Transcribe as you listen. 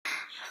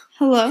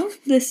Hello,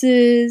 this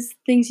is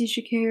Things You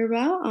Should Care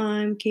About.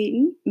 I'm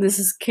Kaiten, This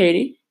is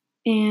Katie.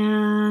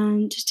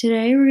 and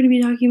today we're going to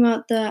be talking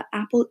about the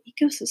Apple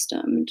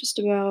ecosystem, just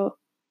about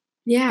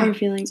our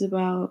feelings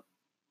about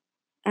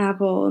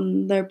Apple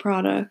and their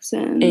products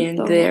and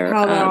how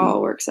that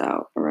all works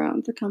out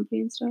around the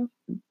company and stuff.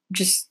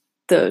 Just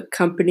the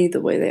company,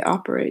 the way they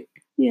operate.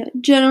 Yeah,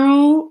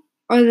 general,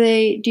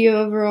 do you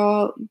have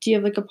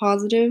like a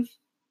positive?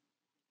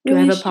 Do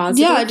I have a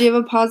positive? Yeah, do you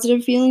have a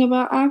positive feeling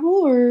about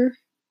Apple or?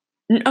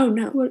 Oh,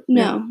 no. What?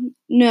 No.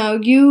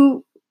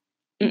 You.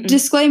 Mm-mm.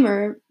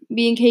 Disclaimer: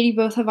 me and Katie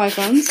both have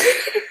iPhones.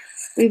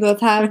 We both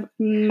have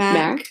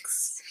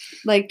Macs,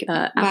 like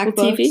Apple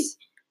MacBooks. TV.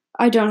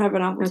 I don't have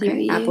an Apple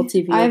TV. Apple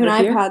TV. I have an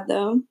iPad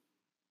though.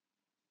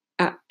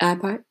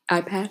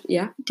 iPad.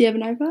 Yeah. Do you have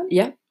an iPad?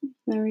 Yeah.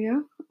 There we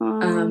go.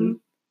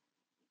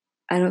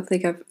 I don't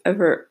think I've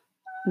ever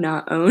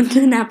not owned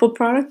an Apple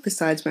product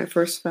besides my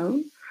first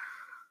phone.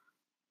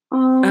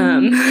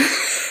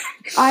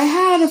 I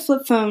had a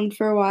flip phone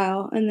for a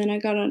while, and then I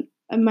got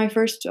my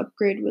first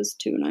upgrade was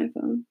to an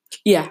iPhone.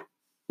 Yeah,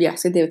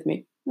 same thing with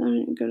me. I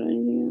didn't go to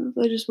anything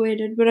else. I just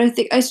waited, but I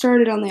think I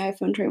started on the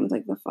iPhone train with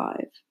like the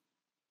 5.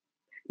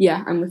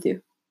 Yeah, I'm with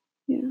you.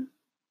 Yeah.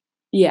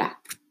 Yeah,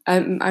 I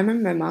remember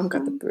my mom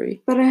got the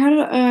 3. But I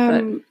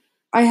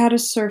had a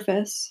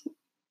Surface,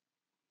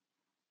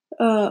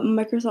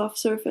 Microsoft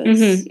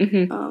Surface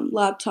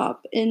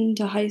laptop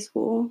into high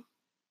school.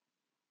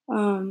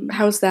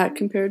 How's that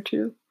compared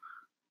to?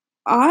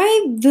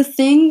 The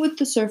thing with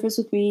the Surface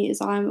with me is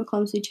I'm a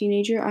clumsy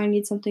teenager. I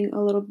need something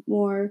a little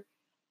more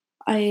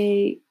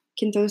I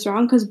can throw this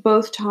around because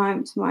both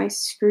times my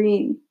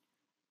screen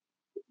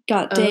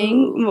got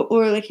dinged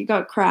or like it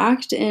got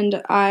cracked,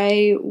 and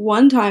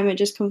one time it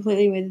just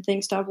completely made the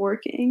thing stop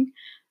working,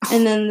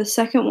 and then the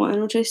second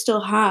one, which I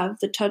still have,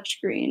 the touch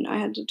screen, I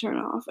had to turn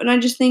off, and I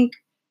just think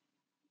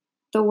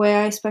the way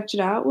I spec'd it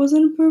out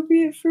wasn't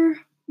appropriate for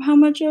how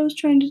much I was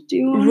trying to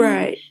do on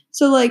it.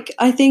 So like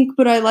I think,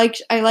 but I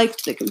liked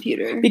the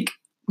computer.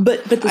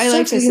 But the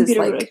Surface is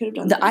like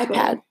the iPad.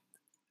 Better.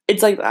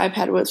 It's like the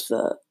iPad was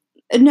the.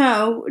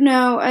 No,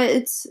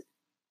 it's.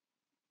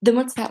 Then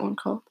what's that one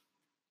called?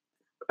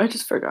 I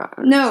just forgot.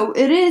 No,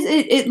 it is.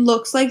 It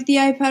looks like the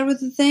iPad with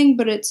the thing,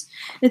 but it's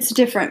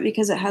different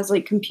because it has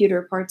like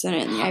computer parts in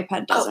it, and the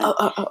iPad doesn't.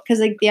 Because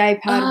like the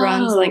iPad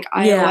runs like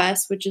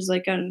iOS, which is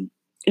like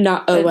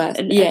not OS.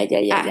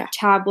 A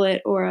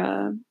tablet or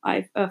a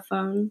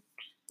phone.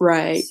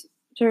 Right.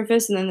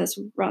 Surface, and then this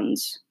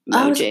runs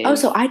Mojave.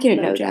 So I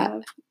didn't know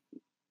that.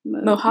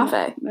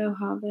 Mojave.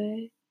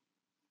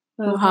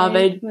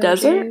 Mojave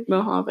Desert?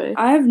 Mojave.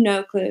 I have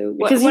no clue.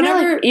 Because you know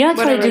how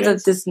to do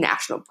this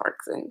national park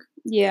thing.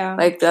 Yeah.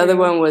 Like the other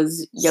one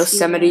was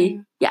Yosemite.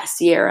 Sierra. Yeah,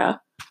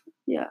 Sierra.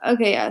 Yeah.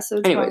 Okay. Yeah.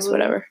 So. Anyways,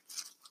 whatever.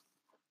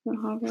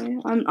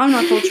 Mojave. I'm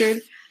not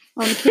cultured.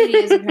 Katie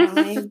is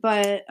apparently,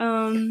 but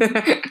and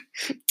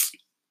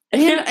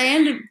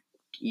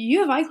you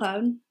have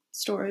iCloud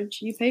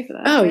storage. You pay for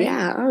that. Oh right?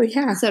 yeah. Oh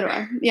yeah. So do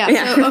I.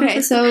 Yeah. So,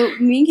 okay. So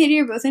me and Katie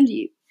are both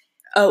into.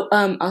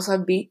 Also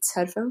have Beats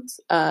headphones.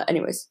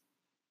 Anyways.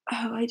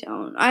 Oh, I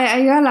don't.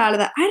 I got out of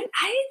that. I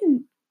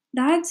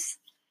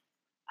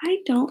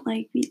don't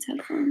like Beats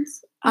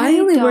headphones. I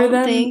only wear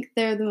them. I think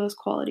they're the most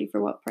quality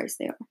for what price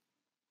they are.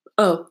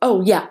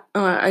 Oh yeah.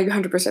 I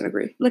 100%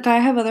 agree. Like I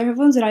have other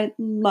headphones that I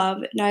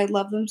love, and I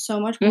love them so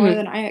much more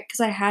than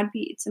because I had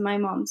Beats, and my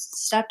mom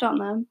stepped on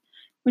them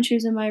when she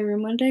was in my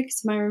room one day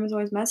because my room is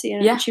always messy,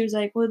 and she was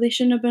like, "Well, they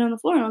shouldn't have been on the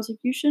floor," and I was like,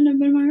 "You shouldn't have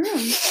been in my room."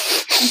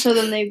 And so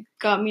then they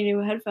got me new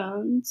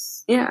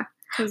headphones. Yeah,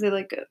 because they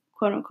like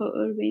quote unquote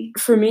owed me.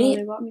 For me,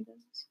 they bought me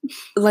those.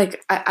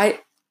 Like I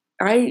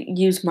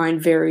use mine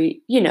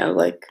very,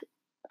 like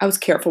I was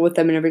careful with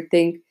them and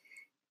everything,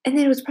 and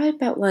then it was probably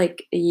about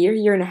like a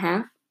year and a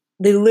half.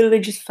 They literally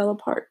just fell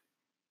apart.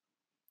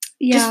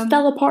 Yeah, just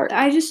fell apart.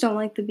 I just don't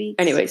like the Beats.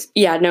 Anyways,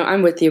 yeah, no,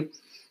 I'm with you.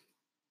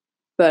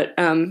 But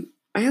I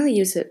only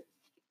use it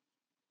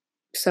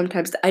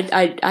sometimes.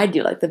 I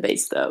do like the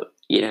bass though.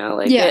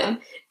 Because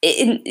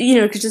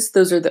just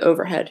those are the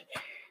overhead.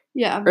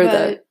 Yeah,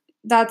 but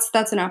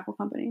that's an Apple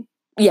company.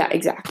 Yeah,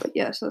 exactly.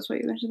 Yeah, so that's why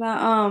you mentioned that.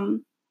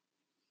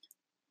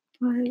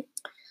 But I'm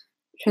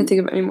trying to think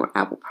of any more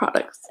Apple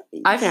products.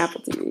 I have an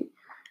Apple TV.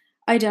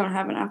 I don't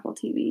have an Apple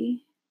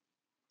TV.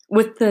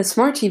 With the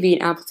smart TV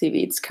and Apple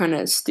TV, it's kind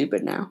of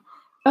stupid now.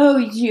 Oh,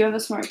 you have a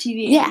smart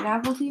TV and an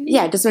Apple TV?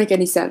 Yeah, it doesn't make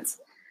any sense.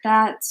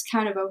 That's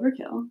kind of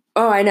overkill.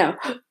 Oh, I know.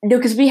 No,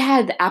 because we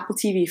had the Apple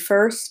TV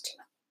first,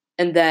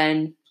 and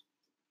then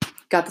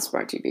got the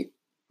smart TV.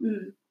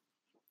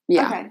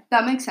 Yeah. Okay,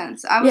 that makes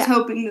sense. I was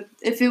hoping that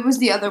if it was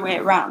the other way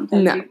around,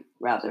 that'd be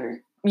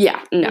rather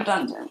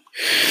redundant.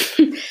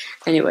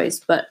 Anyways,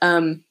 but back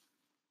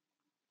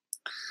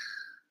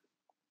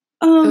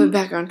on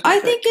topic. I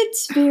think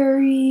it's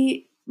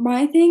very.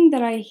 My thing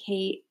that I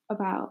hate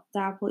about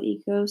the Apple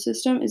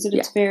ecosystem is that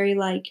it's very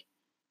like,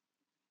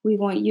 we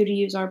want you to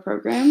use our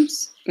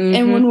programs,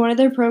 and when one of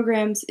their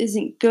programs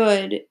isn't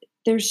good,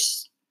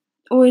 there's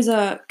always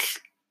a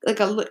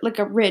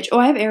ridge. Oh,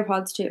 I have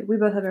AirPods too. We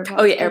both have AirPods.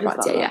 Oh yeah,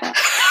 AirPods. Yeah.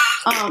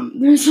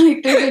 there's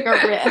like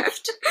a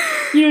rift.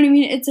 You know what I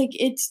mean? It's like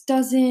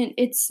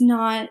it's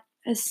not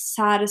a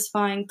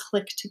satisfying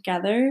click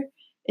together.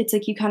 It's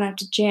like you kind of have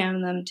to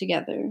jam them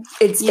together.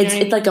 It's You know what I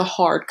it's like mean? a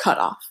hard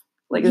cutoff.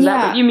 Like, is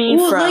that what you mean?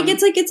 Well, From like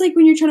it's like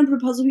when you're trying to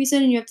put a puzzle piece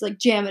in and you have to like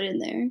jam it in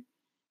there.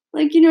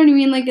 Like, you know what I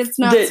mean? Like it's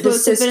not the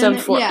supposed to fit in system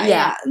there. for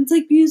Yeah. It's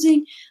like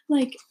using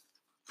like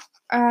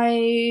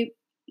I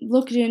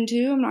looked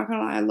into. I'm not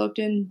gonna lie. I looked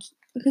in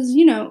because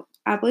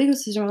Apple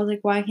ecosystem. I was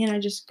like, why can't I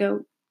just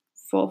go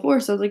full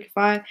force? I was like,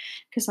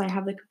 because I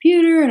have the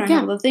computer and I have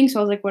Yeah. all the things. So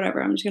I was like,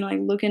 whatever. I'm just gonna like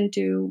look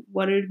into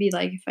what it would be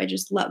like if I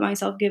just let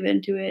myself give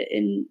into it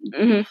and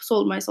Mhm.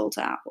 sold my soul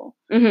to Apple.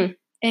 Mhm.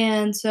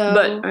 And so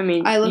But I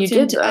mean, I you looked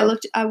did into. I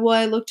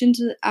though. looked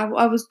into Apple.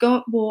 I was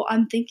going. Well,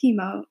 I'm thinking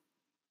about.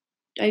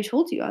 I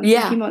told you I'm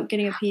Yeah. thinking about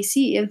getting a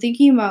PC. I'm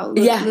thinking about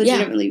Yeah.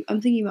 legitimately.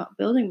 I'm thinking about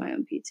building my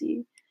own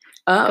PC,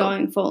 Oh.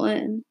 going full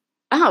in.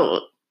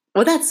 Oh.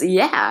 Well, that's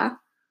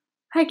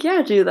Heck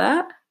yeah, do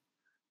that.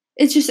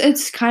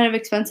 It's kind of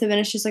expensive, and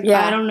it's just like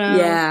I don't know.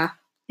 Yeah.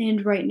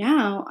 And right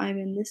now, I'm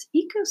in this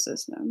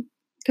ecosystem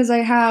because I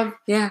have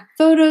Yeah.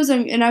 photos,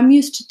 and I'm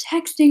used to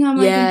texting on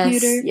my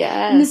computer.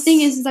 Yes. And the thing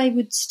is I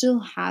would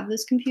still have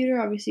this computer.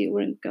 Obviously, it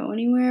wouldn't go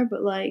anywhere,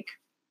 but like.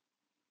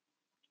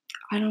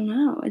 I don't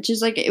know. It's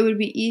just like it would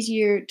be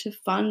easier to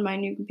fund my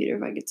new computer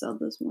if I could sell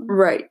this one.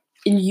 Right.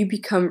 And you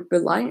become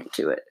reliant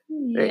to it.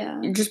 Right? Yeah.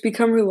 You just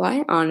become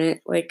reliant on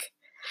it. Like,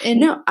 And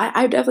no,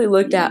 I definitely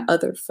looked yeah. at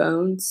other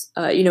phones,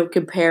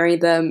 comparing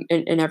them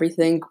and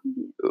everything.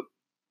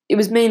 It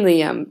was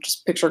mainly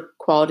just picture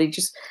quality.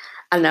 Just,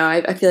 I don't know.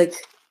 I feel like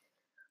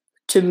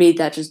to me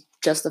that just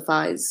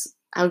justifies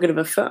how good of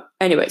a phone.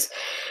 Anyways,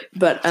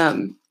 but,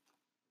 and,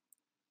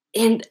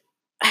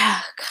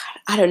 God,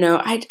 I don't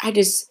know. I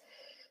just,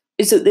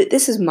 so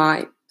this is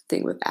my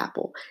thing with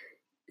Apple,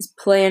 is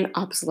planned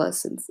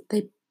obsolescence.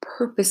 They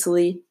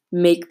purposely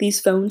make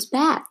these phones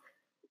bad.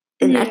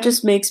 And that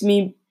just makes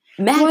me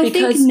mad Well, I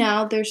because... think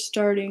now they're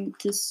starting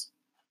to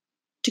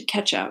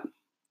catch up.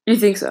 You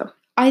think so?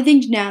 I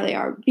think now they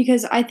are.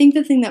 Because I think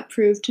the thing that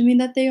proved to me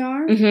that they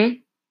are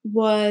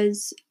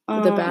was...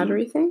 the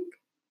battery thing?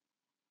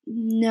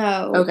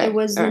 No. Okay. It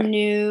was the right.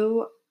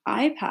 new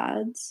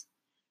iPads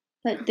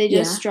that they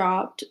just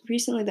dropped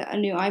recently, a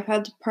new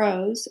iPad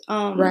Pros.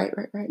 Right.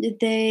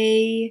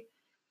 They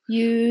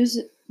use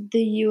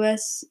the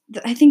US...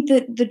 I think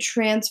that the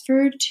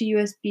transfer to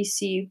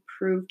USB-C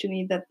proved to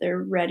me that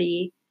they're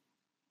ready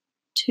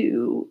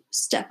to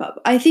step up.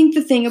 I think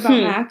the thing about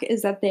Mac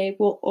is that they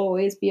will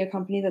always be a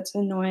company that's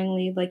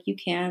annoyingly like you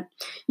can't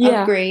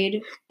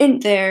upgrade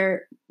the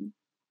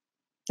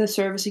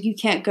service. Like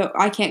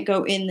I can't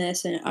go in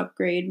this and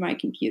upgrade my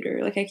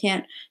computer. Like I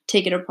can't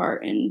take it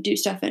apart and do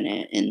stuff in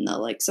it and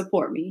they'll like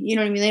support me. You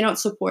know what I mean? They don't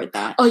support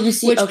that. Oh, you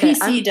see, which okay.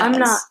 PC does. I'm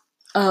not.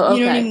 Oh, okay.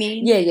 You know what I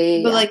mean?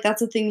 Yeah. But like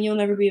that's a thing you'll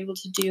never be able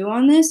to do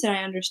on this, and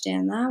I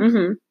understand that.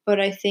 Mm-hmm. But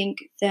I think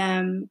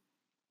them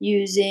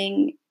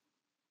using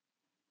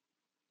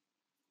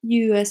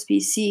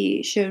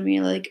USB-C showed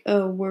me like,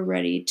 oh, we're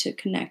ready to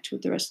connect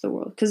with the rest of the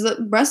world because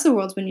the rest of the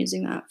world's been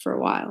using that for a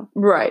while.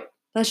 Right.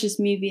 That's just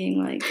me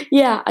being like,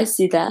 yeah, I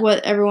see that.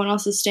 What everyone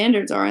else's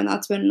standards are, and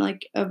that's been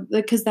like,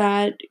 because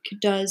that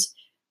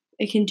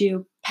can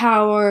do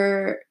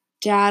power,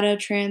 data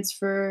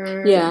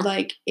transfer,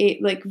 like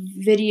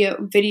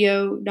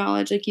video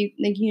knowledge, like you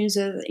use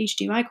a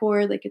HDMI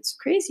cord, like it's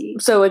crazy.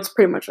 So it's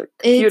pretty much like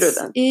computer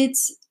then.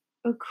 It's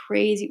a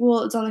crazy.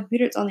 Well, it's on the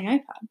computer. It's on the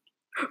iPad.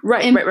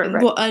 Right.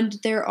 Well, and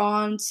they're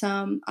on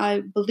some. I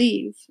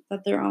believe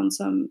that they're on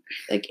some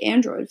like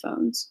Android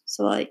phones.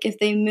 So like, if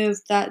they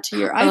moved that to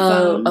your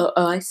iPhone, oh,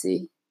 I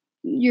see.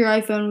 Your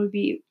iPhone would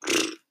be.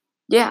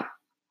 Yeah,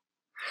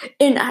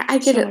 and I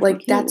get it.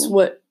 Like that's cool.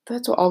 what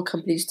all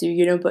companies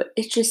do, But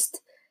it's just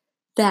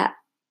that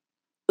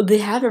they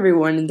have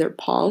everyone in their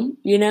palm,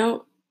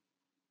 and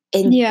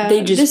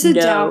they just this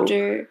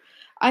adapter.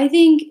 I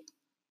think,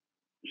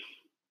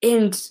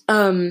 and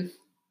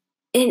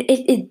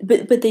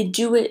but they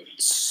do it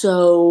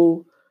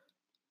so,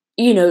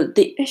 they do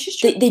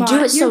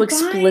it so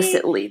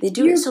explicitly. They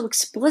do it so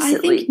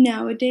explicitly. I think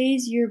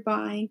nowadays you're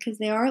buying because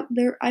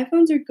their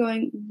iPhones are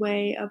going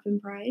way up in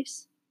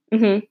price.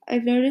 Mm-hmm.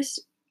 I've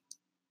noticed.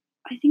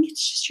 I think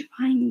it's just you're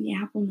buying the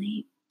Apple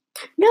name.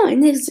 No,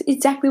 and it's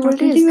exactly what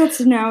it is. I think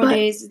that's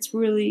nowadays. It's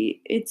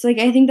like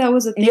I think that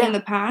was a thing in the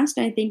past.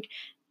 And I think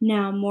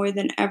now more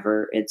than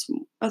ever it's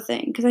a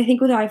thing because I think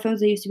with iPhones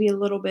they used to be a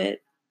little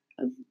bit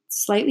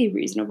slightly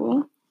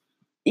reasonable.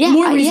 Yeah,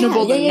 more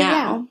reasonable than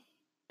now.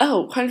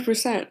 Oh,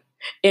 100%.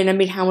 And I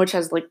mean, how much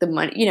has like the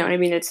money? You know what I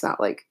mean? It's not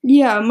like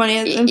money.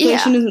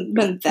 Inflation hasn't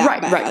been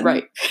that bad.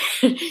 Right.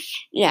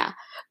 yeah.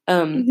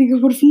 I think I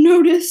would have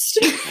noticed.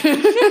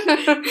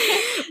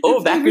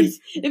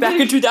 back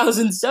in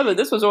 2007,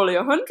 this was only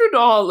 $100. But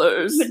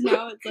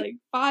now it's like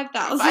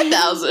 $5,000.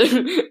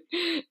 $5,000.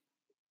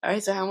 All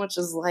right, so how much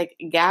is like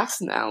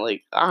gas now?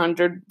 Like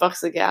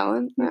 $100 a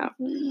gallon? No.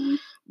 Mm-hmm.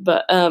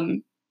 But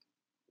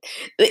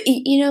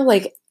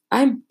like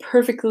I'm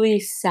perfectly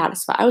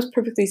satisfied. I was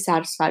perfectly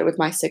satisfied with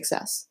my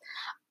success.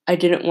 I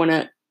didn't want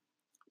to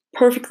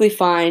perfectly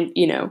fine,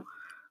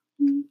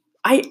 Mm.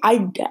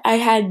 I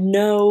had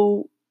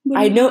no What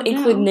I do had you no have now?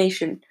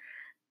 inclination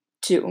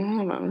to hold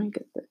on, let me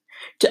get this,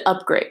 to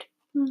upgrade.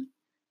 Mm.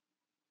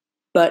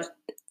 But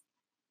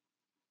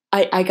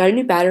I got a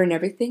new battery and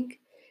everything.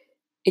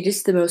 It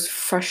is the most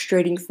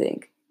frustrating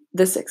thing,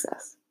 the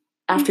 6S.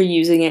 After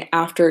using it,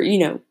 after,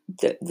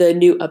 the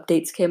new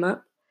updates came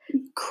up,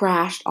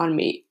 crashed on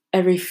me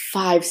every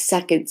 5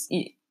 seconds.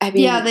 I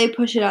mean, Yeah, they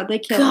push it out. They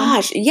kill 'em.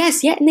 gosh,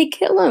 yes, yeah, and they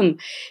kill them.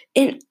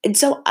 And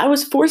so I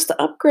was forced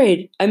to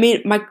upgrade. I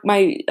mean,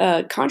 my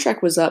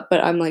contract was up,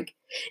 but I'm like,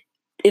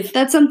 if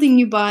That's something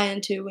you buy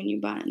into when you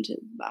buy into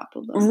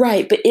Apple, though.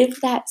 right, but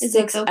if that Is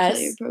that they'll kill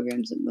 6S your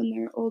programs when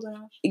they're old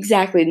enough.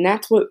 exactly, and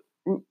that's what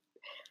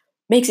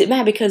makes it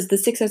mad because the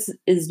 6S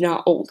is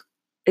not old.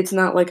 It's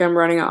not like I'm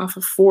running off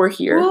of 4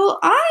 here. Well,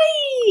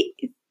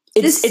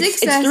 It's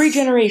 3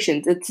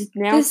 generations. It's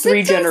now the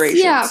 3 6S,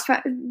 generations. yeah,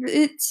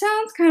 it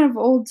sounds kind of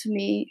old to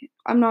me.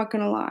 I'm not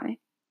gonna lie.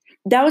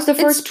 That was the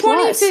first It's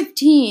Plus.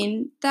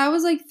 2015. That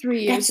was like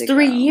 3 years That's ago.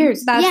 3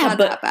 years. That's Yeah, not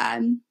but that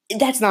bad.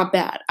 that's not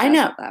bad. I That's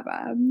know. not that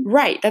bad.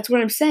 Right, that's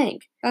what I'm saying.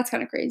 That's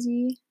kind of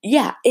crazy.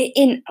 Yeah,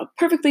 and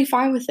perfectly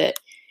fine with it.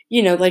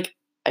 Like,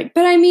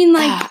 But I mean,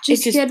 like,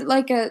 it's just get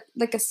like a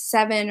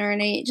 7 or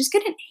an 8. Just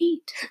get an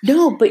 8.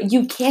 no, but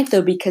you can't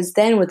though because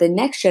then when the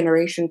next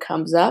generation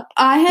comes up,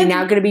 you're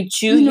now going to be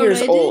 2 you know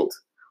years what I did? old.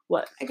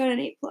 What? I got an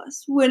 8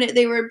 plus when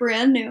they were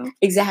brand new.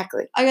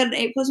 Exactly. I got an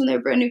 8 plus when they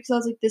were brand new because I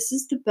was like, this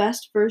is the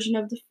best version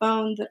of the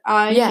phone that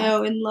I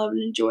know and love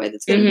and enjoy.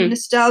 That's going to be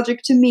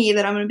nostalgic to me.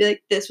 That I'm going to be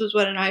like, this was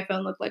what an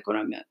iPhone looked like when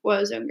I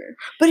was younger.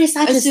 But it's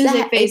not as just soon as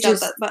that. they phased out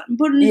that button.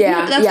 But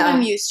that's what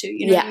I'm used to.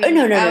 You know? Yeah. What I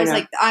mean? No. I was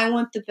like, I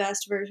want the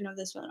best version of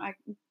this one. I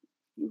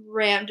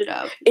rammed it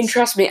up. And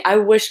trust me, I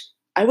wish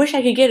I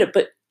could get it,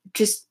 but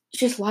just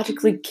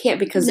logically can't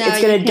because No,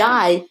 it's gonna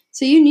die.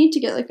 So you need to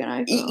get like an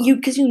iPhone.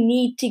 Because you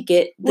need to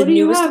get the what do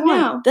newest you have one.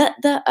 Now? The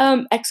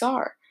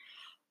XR.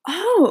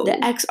 Oh. The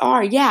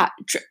XR, yeah.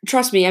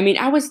 Trust me, I mean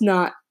I was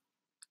not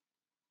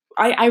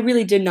I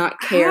really did not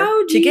care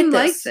to get this.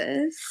 Like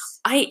this?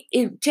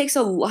 It takes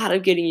a lot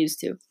of getting used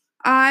to.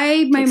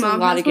 My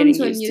mom has one,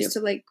 so I'm used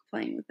to like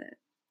playing with it.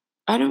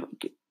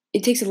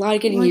 It takes a lot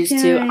of getting used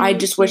to. I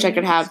just wish I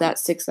could have that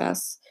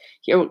 6S.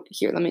 Here,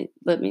 let me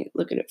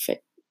look at it.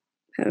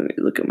 Have me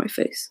look at my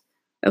face.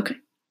 Okay.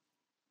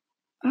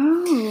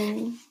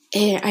 Oh.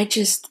 And I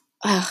just,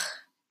 so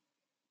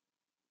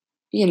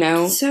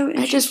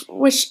I just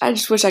wish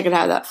I could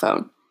have that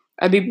phone.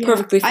 I'd be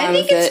perfectly fine with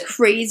it. I think it's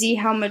crazy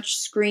how much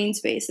screen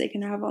space they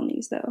can have on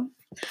these, though.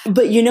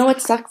 But you know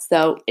what sucks,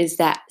 though, is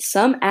that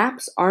some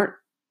apps aren't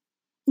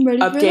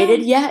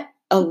updated yet.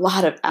 A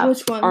lot of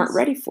apps aren't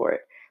ready for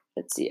it.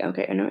 Let's see.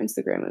 Okay, I know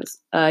Instagram is.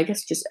 I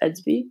guess just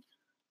Edsby.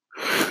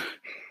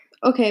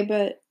 Okay,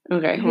 but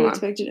who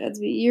expected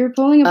Edsby? You're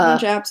pulling a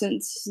bunch of apps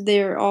since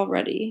they're all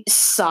ready.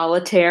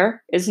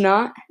 Solitaire is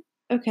not.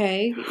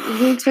 Okay,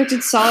 who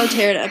expected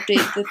Solitaire to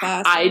update the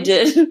fastest? I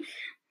did.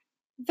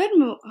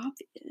 Venmo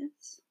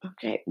obvious.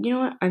 Okay, you know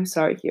what? I'm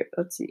sorry. Here,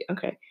 let's see.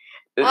 Okay.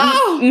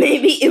 Oh!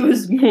 Maybe it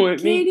was more.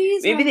 Maybe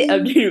Katie's they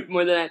updated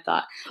more than I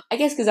thought. I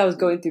guess because I was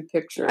going through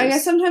pictures. I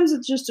guess sometimes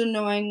it's just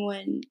annoying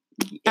when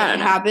it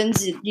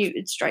happens.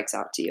 It strikes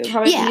out to you. It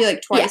probably happened to you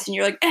like twice, and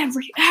you're like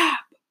every app.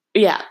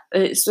 Yeah,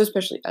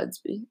 especially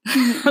Edsby.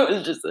 That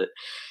was just it.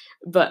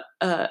 But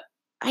I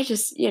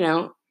just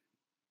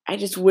I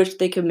just wish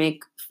they could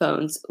make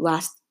phones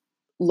last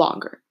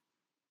longer.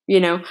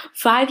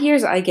 5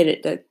 years, I get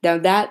it. Now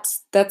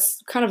that's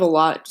kind of a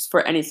lot just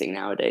for anything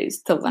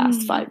nowadays to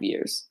last 5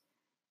 years.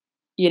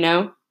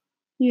 Yeah.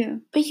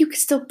 But you can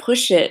still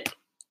push it.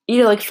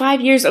 Like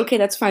 5 years, okay,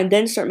 that's fine.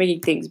 Then start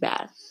making things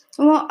bad.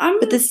 Well,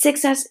 but the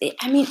 6S,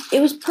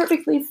 it was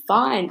perfectly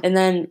fine. And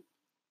then,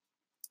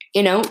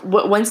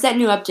 once that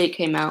new update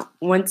came out,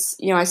 once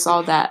I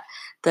saw that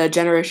the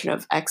generation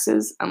of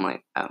X's, I'm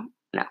like, oh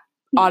no,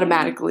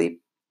 automatically,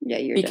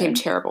 you're became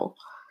done. Terrible.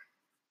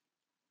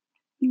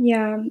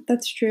 Yeah,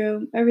 that's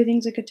true.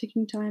 Everything's like a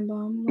ticking time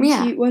bomb.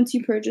 Once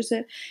you purchase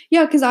it.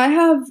 Yeah, because I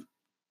have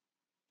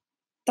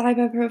the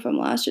iPad Pro from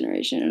last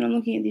generation, and I'm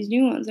looking at these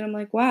new ones, and I'm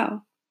like,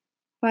 wow,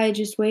 if I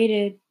just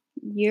waited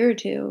a year or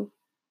two.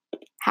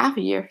 Half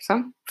a year,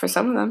 for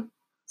some of them.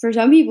 For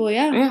some people,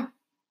 yeah. Yeah.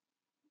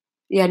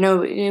 Yeah,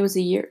 no, it was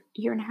a year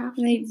and a half.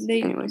 They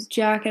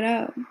jack it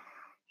up.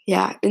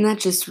 Yeah, and that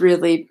just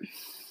really...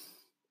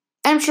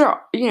 I'm sure,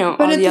 but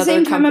all at the other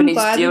same time, companies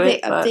I'm glad do that they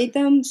it, update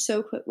them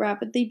so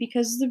rapidly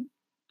because the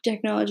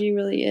technology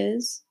really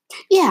is.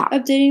 Yeah.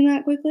 Updating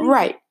that quickly.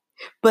 Right.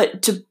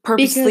 But to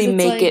purposely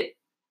make it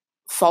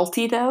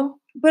faulty, though?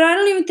 But I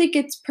don't even think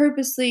it's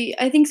purposely.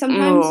 I think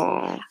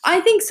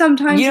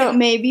sometimes it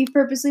may be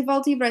purposely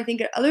faulty, but I think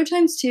at other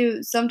times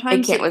too,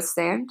 sometimes it can't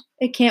withstand.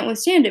 It can't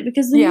withstand it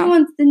because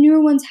the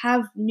newer ones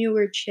have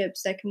newer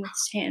chips that can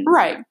withstand.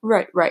 Right.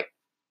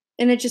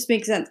 And it just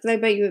makes sense because I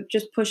bet you it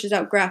just pushes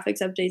out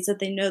graphics updates that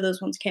they know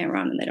those ones can't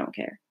run and they don't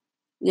care.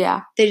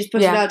 Yeah. They just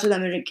push it out to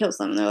them and it kills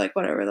them and they're like,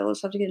 whatever, they'll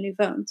just have to get new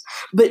phones.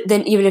 But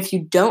then even if you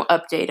don't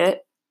update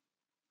it,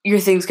 your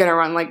thing's gonna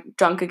run like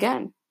junk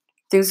again.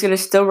 things gonna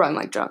still run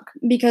like junk.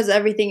 Because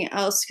everything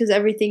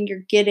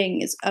you're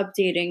getting is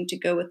updating to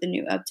go with the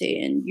new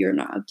update, and you're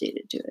not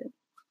updated to it.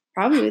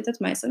 Probably,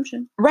 that's my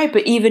assumption. Right,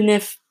 but even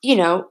if,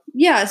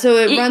 Yeah, so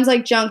it runs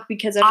like junk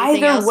because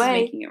everything else is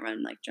way- making it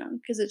run like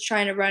junk because it's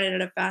trying to run it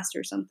at a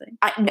faster something.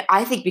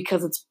 I think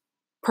because it's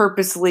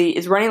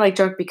running like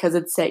junk because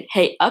it's saying,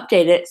 hey,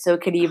 update it so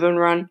it could even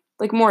run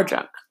like more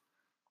junk.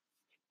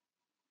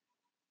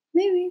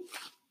 Maybe.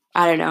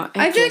 I don't know.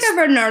 I feel like I've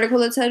read an article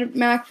that said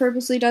Mac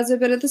purposely does it,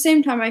 but at the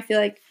same time, I feel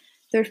like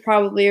there's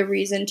probably a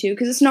reason too,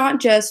 because it's not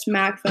just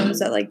Mac phones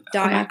that like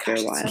die after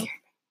a while.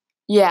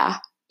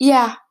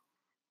 Yeah,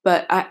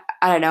 but I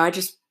don't know. I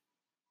just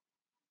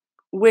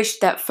wish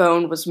that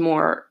phone was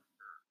more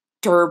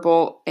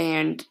durable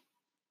and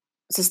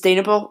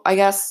sustainable. I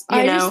guess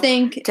just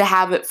think to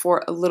have it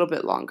for a little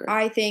bit longer.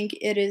 I think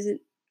it is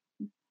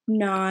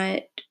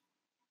not.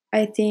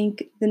 I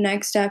think the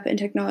next step in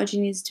technology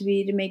needs to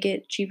be to make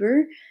it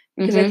cheaper,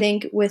 because I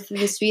think with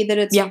the speed that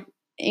it's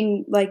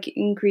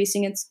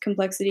increasing its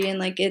complexity and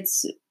like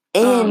its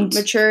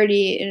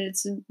maturity, and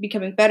it's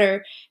becoming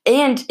better,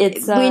 and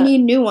it's we need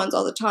new ones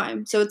all the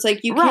time. So it's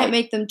like you can't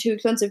make them too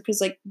expensive,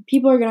 because like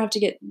people are gonna have to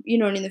get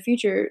in the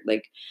future.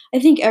 Like I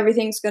think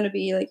everything's gonna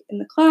be like in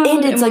the cloud,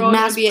 and it's like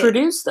mass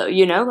produced though.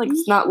 Like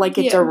it's not like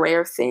it's a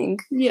rare thing.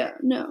 Yeah,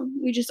 no,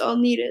 we just all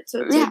need it.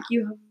 So it's like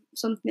you have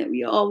something that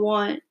we all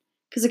want.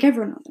 Because, like,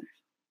 everyone out there.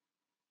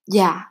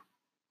 Yeah.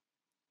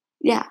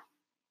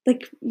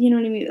 Like, you know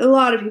what I mean? A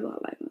lot of people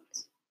have iPhones.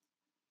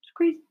 It's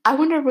crazy. I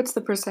wonder what's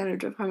the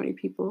percentage of how many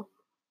people.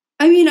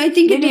 I mean, I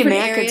think maybe in different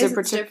Americans areas are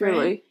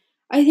particularly. It's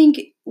I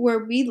think where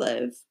we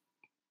live,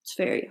 it's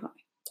very high.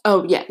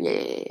 Oh, yeah.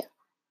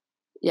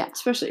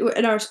 Especially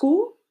in our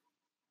school?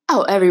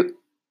 Oh,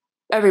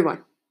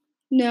 everyone.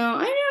 No,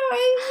 I know.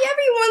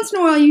 Every once in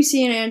a while you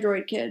see an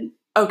Android kid.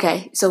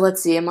 Okay, so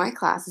let's see. In my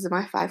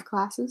 5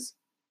 classes?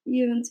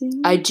 You haven't seen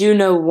them? I do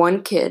know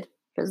one kid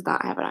does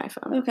not have an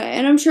iPhone. Okay,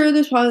 and I'm sure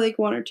there's probably like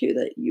one or two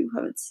that you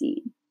haven't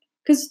seen.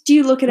 Because do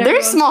you look at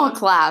They're small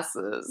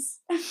classes.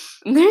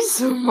 They're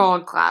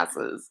small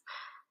classes.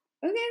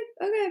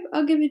 Okay,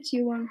 I'll give it to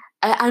you one.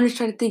 I'm just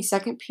trying to think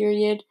second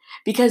period,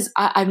 because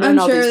I've known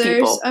all these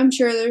people. I'm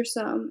sure there's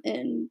some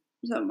in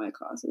some of my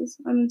classes.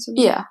 I'm in some.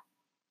 Yeah.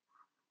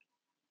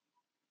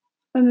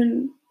 I'm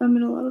in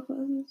a lot of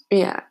classes.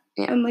 Yeah.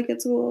 I'm like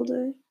at school all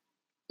day.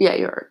 Yeah,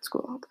 you're at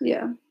school all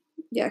day.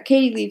 Yeah,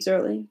 Katie leaves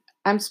early.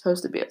 I'm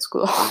supposed to be at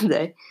school all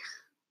day.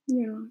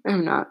 Yeah.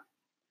 I'm not.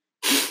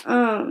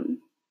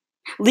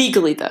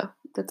 Legally, though.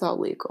 That's all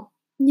legal.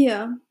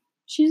 Yeah.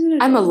 She's an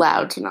adult. I'm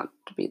allowed to not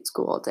to be at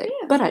school all day,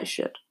 but I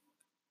should.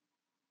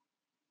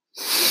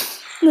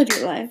 Live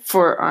your life.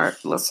 For our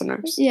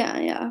listeners.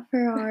 Yeah.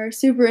 For our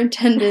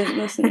superintendent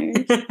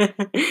listeners.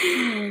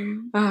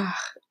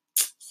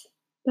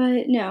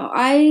 But no,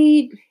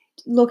 I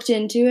looked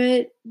into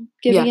it,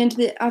 getting into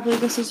the Apple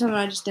ecosystem, and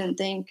I just didn't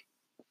think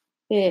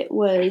it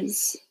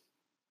was.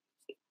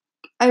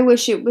 I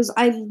wish it was.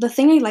 The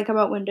thing I like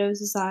about Windows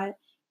is that,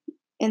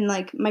 and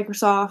like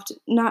Microsoft,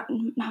 not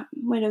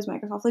Windows,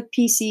 Microsoft, like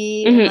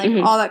PC and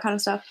like all that kind of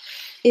stuff,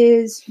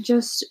 is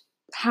just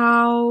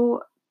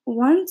how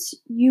once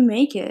you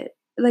make it,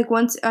 like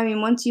once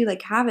you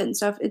like have it and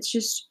stuff, it's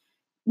just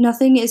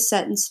nothing is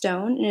set in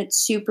stone, and it's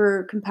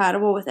super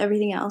compatible with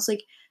everything else.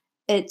 Like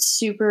it's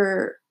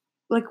super.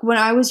 Like when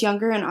I was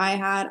younger and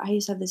I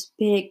used to have this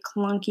big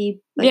clunky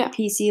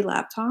PC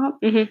laptop,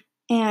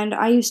 and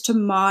I used to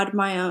mod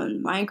my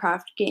own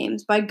Minecraft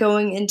games by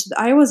going into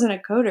I wasn't a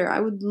coder. I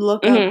would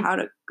look up how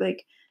to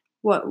like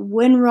what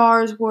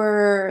WinRARs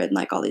were and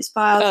like all these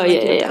files.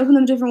 And, open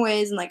them different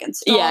ways and like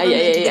install them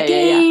into the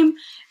game.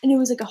 And it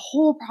was like a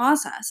whole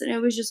process. And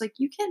it was just like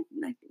you can't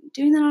like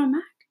doing that on a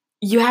Mac.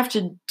 You have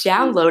to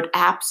download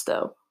apps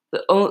though.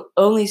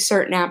 Only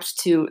certain apps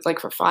to like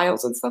for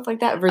files and stuff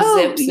like that. For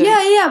zips.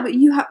 But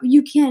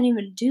you can't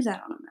even do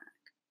that on a Mac.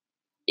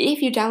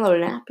 If you download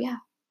an app,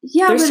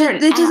 Yeah, but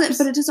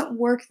it doesn't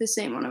work the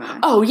same on a Mac.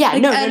 Oh yeah,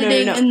 like no.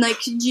 And like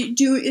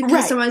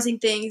customizing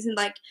things and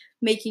like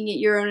making it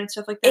your own and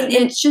stuff like that. And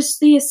it's just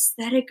the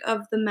aesthetic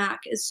of the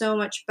Mac is so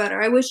much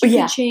better. I wish you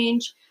could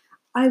change.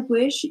 Have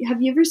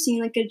you ever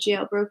seen like a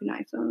jailbroken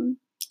iPhone?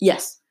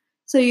 Yes.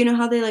 So you know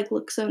how they like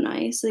look so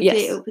nice, like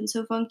they open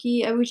so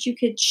funky. I wish you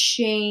could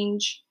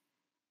change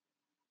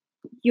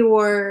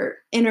your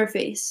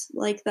interface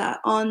like that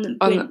on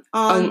Windows.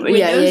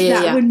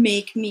 That would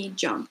make me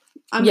jump.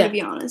 I'm gonna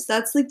be honest.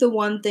 That's like the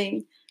one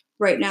thing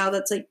right now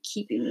that's like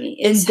keeping me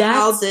is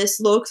how this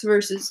looks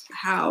versus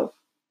how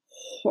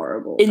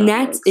horrible. And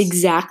that's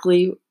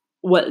exactly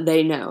what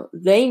they know.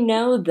 They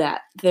know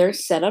that their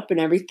setup and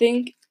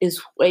everything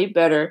is way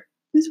better.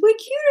 It's way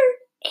cuter.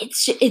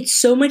 It's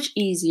so much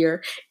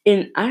easier,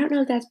 and I don't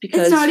know if that's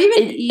because it's not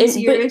even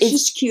easier. It's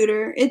just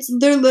cuter.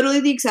 They're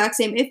literally the exact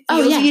same. It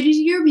feels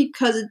easier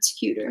because it's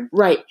cuter.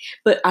 Right,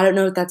 but I don't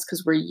know if that's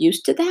because we're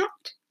used to that.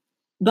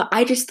 But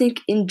I just think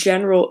in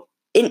general,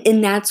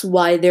 and that's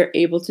why they're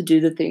able to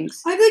do the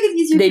things. I feel like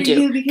it's easier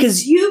for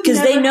you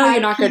because they know you're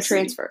not going to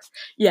transfer.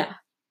 Yeah,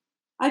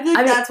 I feel like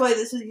I mean- that's why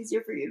this was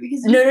easier for you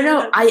because you No. figured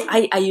out how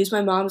to- I use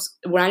my mom's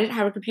when I didn't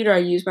have a computer. I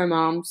used my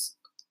mom's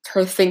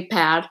her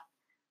ThinkPad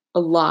a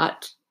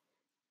lot.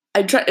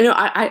 I try. You know,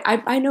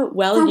 I know it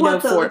well. for you what know,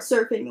 though? for Like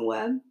surfing the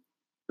web.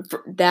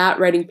 for that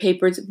writing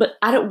papers, but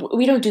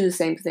we don't do the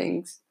same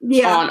things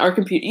Yeah. on our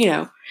computer. You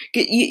know,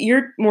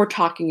 you're more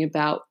talking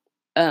about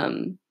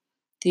the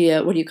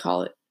what do you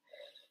call it?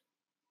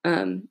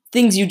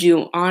 Things you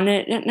do on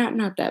it.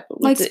 Not that,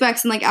 but Like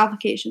specs and like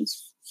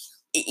applications.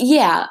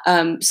 yeah,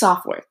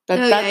 software.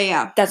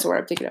 Yeah. That's what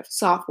I'm thinking of.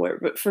 Software.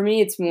 But for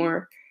me, it's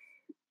more.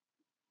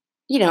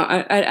 You know,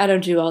 I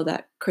don't do all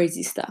that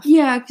crazy stuff.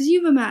 Yeah, because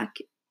you have a Mac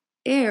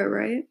Air,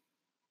 right?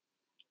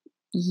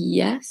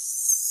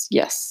 Yes.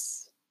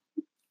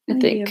 I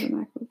think you think. have a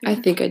MacBook I Air.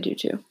 think I do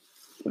too.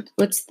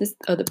 What's this?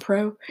 Oh, the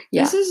Pro.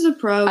 Yeah. This is the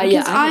Pro Yeah,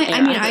 because I have an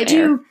Air, I have I an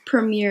do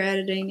Premiere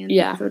editing and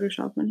Yeah.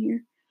 Photoshop on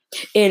here.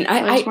 And So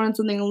I I just wanted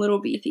something a little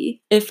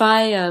beefy. if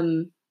I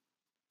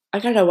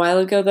got it a while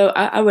ago though.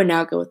 I would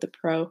now go with the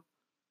Pro.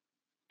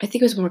 I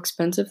think it was more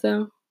expensive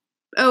though.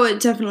 Oh, it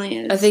definitely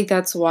is. I think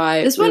that's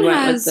why this we one went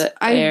has. with the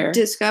I Air.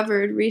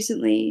 discovered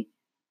recently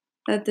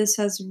that this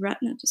has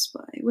Retina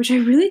display, which I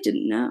really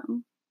didn't know.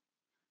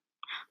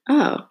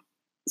 Oh,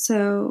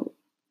 So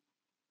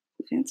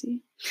fancy.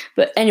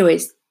 but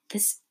anyways,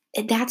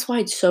 that's why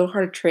it's so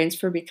hard to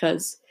transfer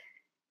because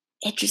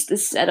the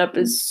setup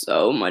is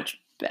so much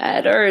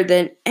better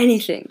than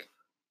anything.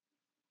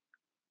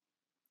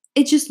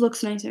 It just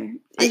looks nicer.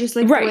 I just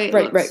like the way it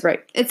looks. Right.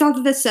 It's not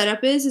that the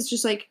setup is. It's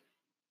just like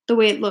the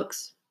way it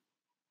looks.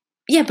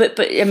 Yeah, but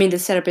I mean the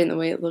setup and the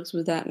way it looks,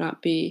 would that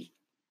not be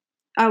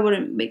I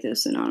wouldn't make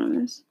this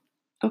synonymous.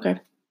 okay?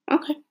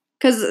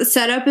 Because the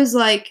setup is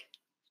like,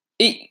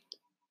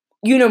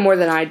 You know more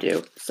than I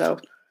do, so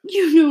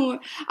you know,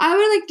 I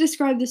would like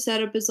describe the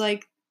setup as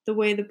like the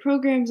way the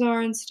programs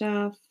are and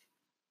stuff.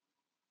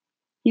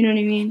 You know what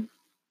I mean?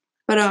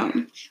 But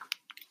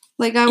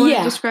like I would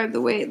Yeah. describe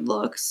the way it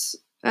looks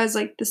as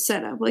like the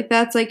setup. Like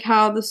that's like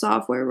how the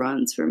software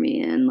runs for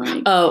me and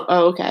like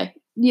oh, okay.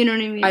 you know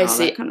what I mean? I All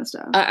see. that kind of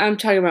stuff. I'm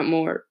talking about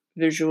more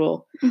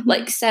visual, Mhm.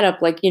 like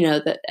setup, like you know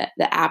the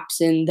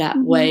apps in that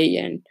Mhm. way,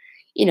 and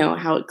you know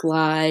how it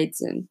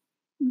glides, and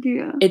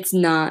Yeah. it's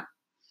not.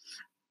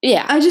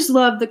 Yeah. I just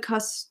love the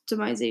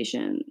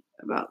customization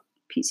about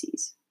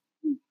PCs.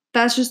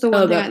 That's just the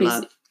one thing about I PC.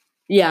 love.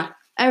 Yeah.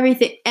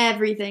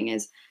 Everything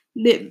is.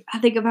 I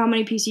think of how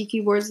many PC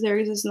keyboards there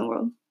exist in the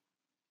world.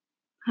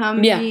 How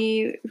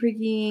many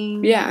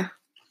freaking? Yeah.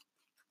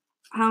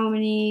 How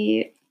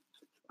many?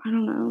 I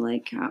don't know.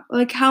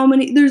 Like how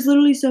many? There's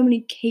literally so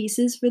many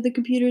cases for the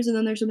computers, and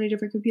then there's so many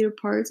different computer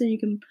parts, and you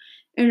can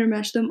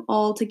intermesh them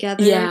all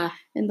together. Yeah.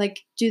 And like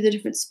do the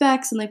different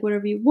specs and like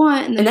whatever you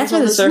want, and then And that's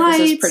there's why the all those Surface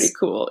is lights. pretty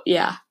cool.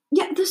 Yeah.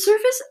 Yeah, the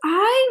Surface,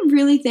 I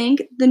really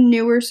think the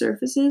newer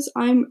Surfaces,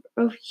 I'm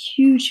a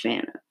huge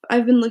fan of.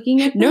 I've been looking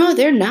at them. No,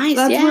 they're nice.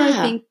 That's yeah. where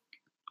I think,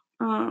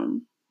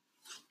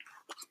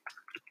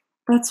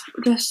 that's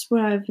just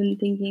what I've been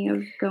thinking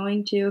of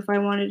going to if I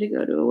wanted to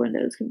go to a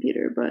Windows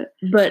computer. But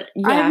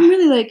yeah. I'm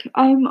really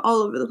I'm all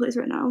over the place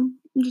right now.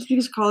 Just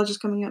because college is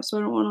coming up, so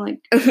I don't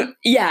want to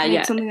yeah.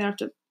 make something that I have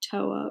to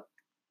toe up.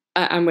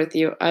 I'm with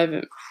you. I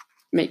haven't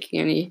making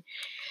any,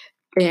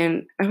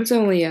 and I was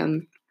only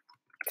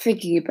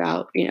thinking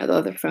about the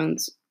other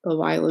phones a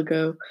while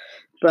ago,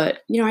 but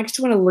I just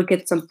want to look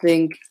at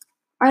something.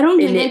 I don't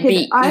think I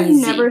could. I've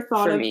easy never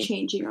thought for of me.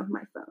 changing of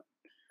my phone.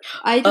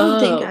 I don't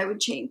think I would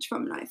change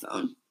from an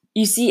iPhone.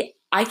 You see,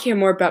 I care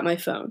more about my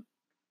phone.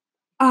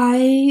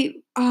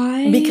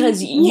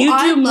 Because you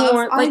do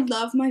more. I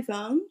love my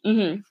phone.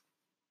 Mm-hmm.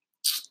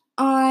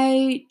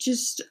 I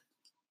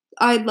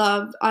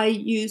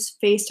use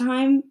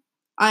FaceTime.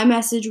 I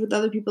message with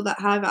other people that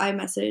have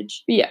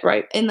iMessage. Yeah,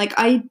 right. And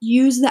I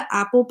use the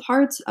Apple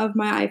parts of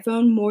my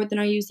iPhone more than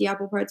I use the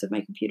Apple parts of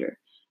my computer.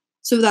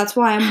 So that's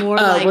why I'm more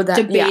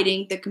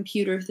debating the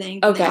computer thing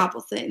than the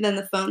Apple thing than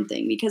the phone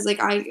thing, because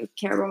I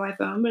care about my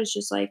phone, but it's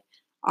just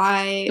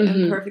I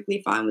am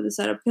perfectly fine with the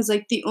setup, because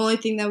the only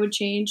thing that would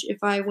change if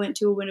I went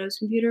to a Windows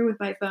computer with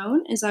my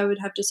phone is I would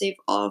have to save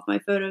all of my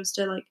photos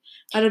to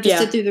I'd have to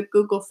sit through the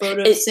Google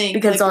Photos sync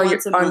because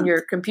once a month. on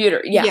your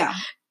computer. Yeah.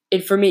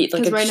 And for me,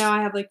 because right now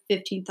I have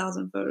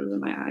 15,000 photos in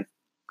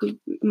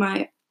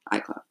my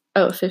iCloud.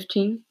 Oh,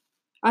 15?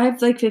 I have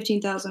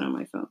 15,000 on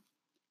my phone.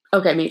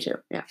 Okay, me too.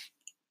 Yeah.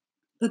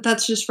 But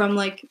that's just from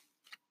the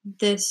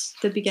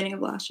beginning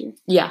of last year.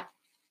 Yeah.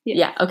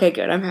 Yeah. Okay,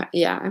 good. I'm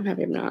happy. I'm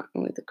happy I'm not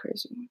only the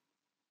crazy one.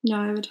 No,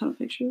 I have a ton of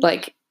pictures.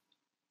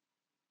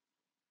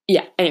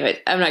 Yeah. Anyway,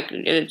 I'm not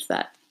gonna get into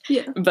that.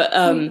 Yeah. But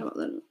I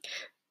don't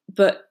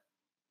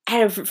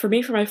know, for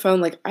me, for my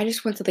phone, I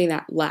just want something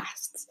that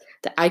lasts,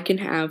 that I can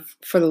have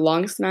for the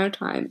longest amount of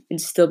time and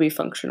still be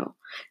functional.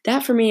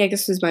 That for me, I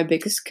guess, is my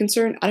biggest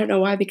concern. I don't know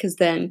why, because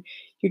then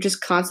you're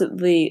just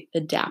constantly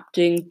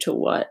adapting to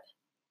what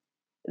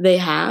they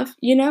have,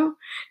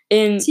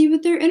 and see,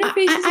 with their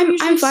interfaces,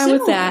 I'm fine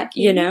with that,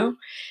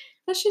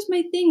 That's just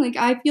my thing.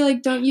 I feel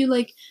don't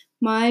you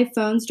my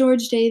phone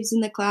storage stays in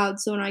the cloud,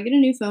 so when I get a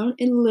new phone,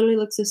 it literally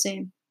looks the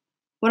same.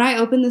 When I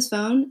open this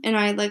phone and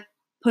I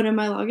put in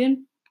my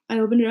login. I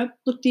opened it up,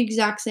 looked the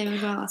exact same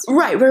as my last one.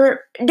 Right.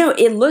 No,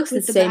 it looks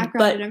With the the same,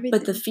 background and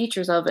but the everything.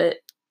 features of it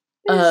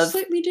It's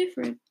slightly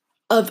different.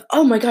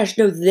 oh my gosh,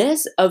 no,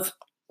 this of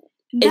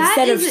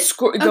instead of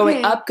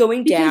going up,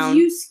 going down. Because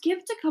you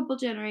skipped a couple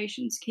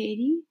generations,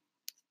 Katie.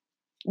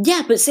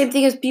 Yeah, but same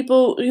thing as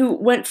people who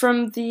went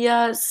from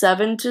the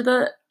 7 to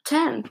the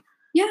 10.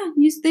 Yeah,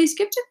 they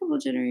skipped a couple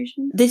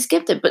generations. They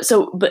skipped it,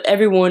 but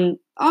everyone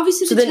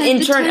obviously. So then,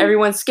 in turn,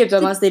 everyone skipped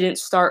unless they didn't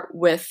start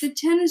with the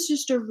 10 is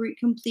just a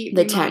complete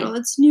the remodel.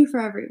 10. It's new for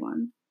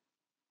everyone.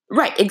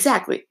 Right,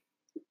 exactly.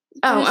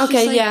 Oh,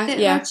 okay, like,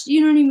 yeah.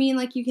 You know what I mean?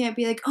 Like, you can't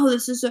be like, oh,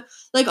 this is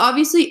like,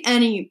 obviously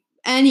any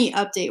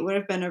update would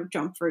have been a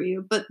jump for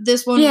you, but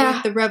this one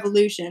with the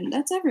revolution,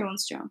 that's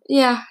everyone's jump.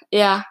 Yeah.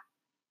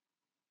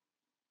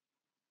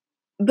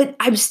 But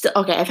I'm still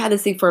okay. I've had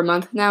this thing for a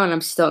month now, and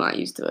I'm still not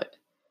used to it.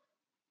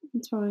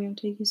 It's probably gonna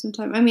take you some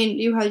time. I mean,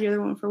 you had your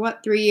other one for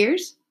what, 3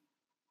 years?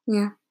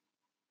 Yeah.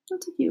 It'll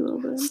take you a little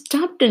bit.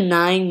 Stop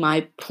denying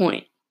my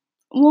point.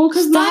 Well,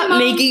 because stop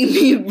making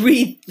me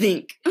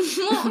rethink.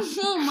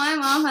 well, my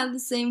mom had the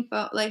same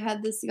phone. Like,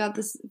 got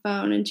this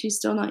phone, and she's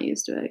still not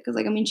used to it. Because,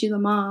 like, I mean, she's a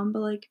mom, but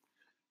like,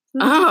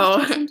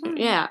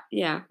 yeah.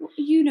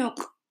 You know,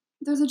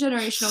 there's a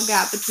generational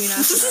gap between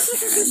us and our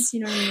parents. You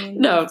know what I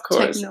mean? No, of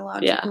course.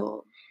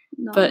 Technological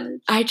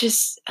knowledge. But I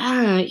just,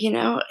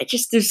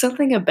 there's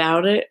something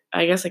about it.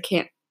 I guess I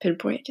can't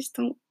pinpoint. I just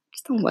don't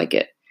like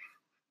it.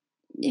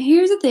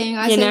 Here's the thing.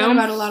 I say that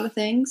about a lot of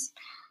things.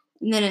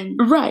 And then in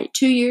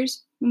 2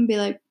 years, I'm going to be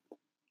like,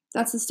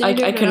 that's the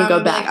standard. I couldn't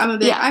go back.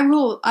 Like,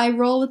 I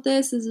roll with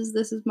this. This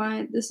is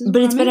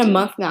But it's been a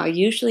month now.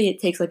 Usually it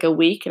takes like a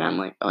week, and I'm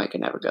like, oh, I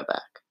can never go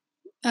back.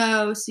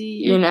 Oh,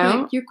 see,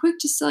 you're quick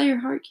to sell your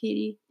heart,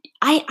 Katie.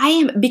 I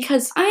am,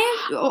 because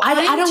I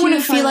don't want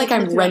to feel like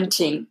I'm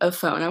renting a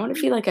phone. I want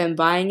to feel like I'm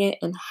buying it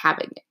and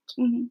having it.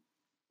 Mm-hmm.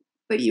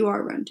 But you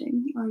are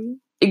renting, are you?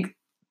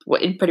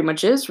 It pretty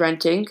much is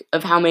renting,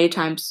 of how many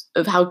times,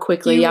 of how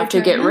quickly you have to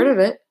get rid of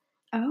it.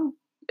 Oh.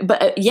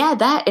 But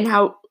that, and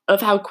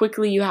how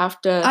quickly you have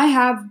to. I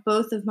have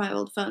both of my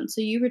old phones,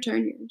 so you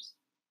return yours.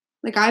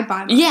 Like, I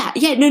buy mine.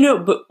 Yeah, no.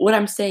 But what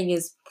I'm saying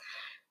is,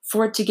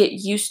 for you to get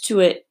used to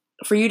it,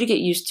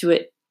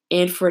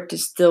 and for it to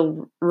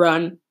still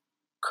run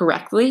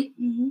correctly.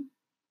 Mm-hmm.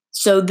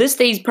 So this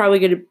thing's probably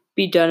going to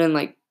be done in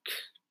like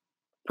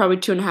probably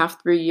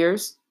 2.5, 3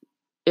 years,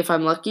 if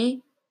I'm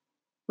lucky,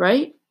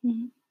 right?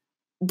 Mm-hmm.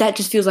 That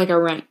just feels like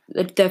a rent.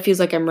 That feels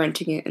like I'm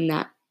renting it in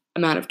that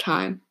amount of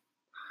time.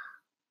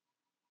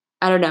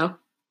 I don't know.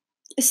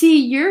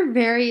 See, you're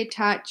very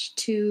attached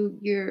to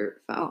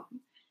your phone.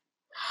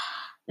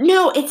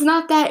 No, it's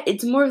not that.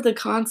 It's more of the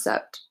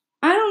concept.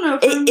 I don't know.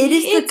 It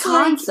is the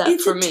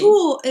concept for me. It's a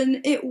tool,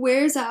 and it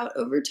wears out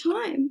over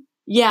time.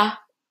 Yeah.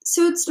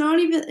 So it's not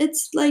even.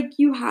 It's like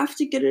you have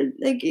to get it.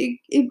 Like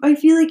I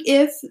feel like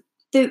if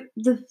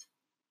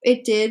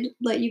it did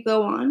let you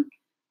go on,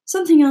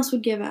 something else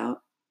would give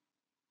out.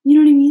 You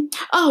know what I mean?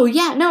 Oh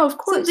yeah, no, of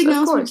course. Something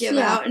else would give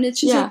out, and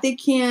it's just like they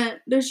can't.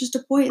 There's just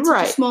a point. It's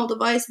such a small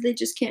device that they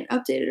just can't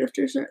update it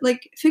after a certain,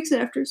 fix it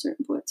after a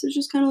certain point. So it's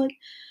just kind of like,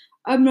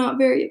 I'm not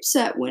very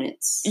upset when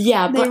it's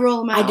they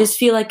roll them out. I just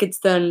feel like it's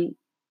done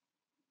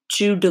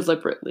too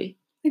deliberately.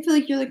 I feel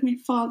like you're like my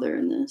father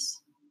in this.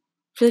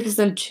 I feel like it's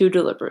done too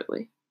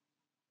deliberately.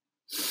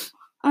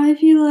 I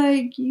feel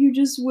like you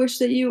just wish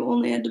that you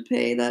only had to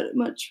pay that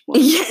much.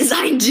 Yes,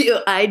 I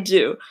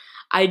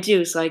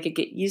do. So I could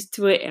get used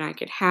to it, and I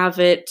could have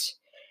it,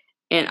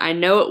 and I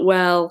know it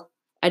well.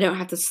 I don't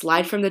have to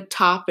slide from the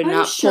top and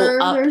not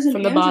pull up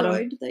from the bottom.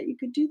 There's an Android that you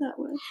could do that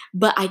with.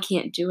 But I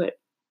can't do it.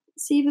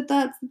 See, but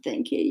that's the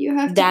thing, Katie. You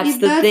have to. That's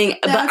the thing,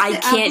 but I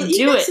can't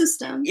do it.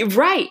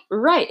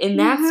 Right, and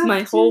that's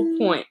my whole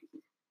point.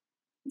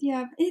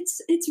 Yeah,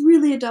 it's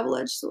really a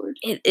double-edged sword.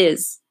 It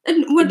is.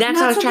 And that's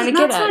what I was trying to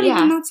get at.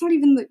 Yeah, that's not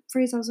even the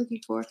phrase I was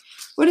looking for.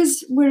 Where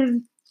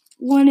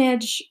one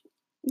edge?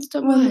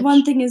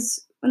 One thing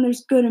is when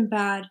there's good and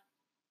bad.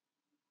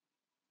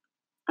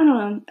 I don't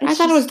know. I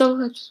thought it was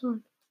double-edged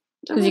sword.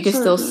 Because you can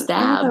still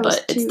stab,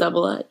 but it's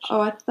double-edged.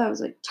 Oh, I thought that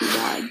was like two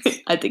bads.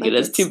 I think it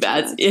is two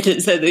bads. It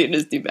is. I think it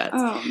is two bads.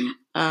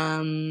 I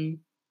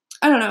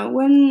don't know.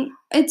 When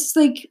it's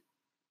like,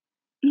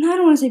 I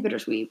don't want to say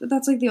bittersweet, but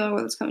that's like the only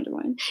word that's coming to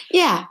mind.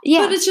 Yeah.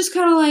 But it's just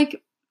kind of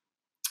like,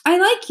 I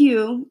like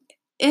you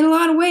in a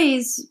lot of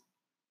ways,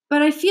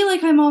 but I feel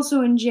like I'm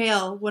also in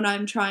jail when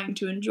I'm trying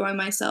to enjoy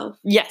myself.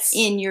 Yes.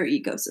 In your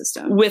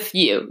ecosystem. With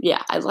you.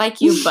 Yeah, I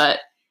like you, but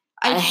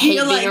I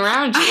hate being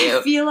around you.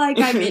 I feel like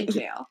I'm in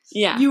jail.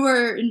 Yeah. You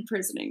are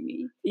imprisoning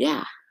me.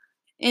 Yeah.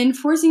 And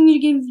forcing me to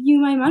give you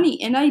my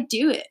money. And I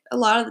do it a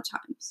lot of the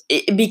times.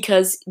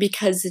 Because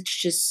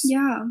it's just...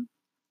 Yeah.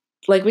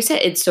 Like we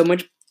said, it's so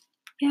much...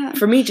 Yeah.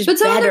 For me, just better.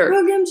 But some other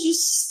programs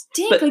just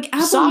stink. But like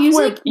Apple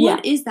Music,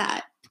 what is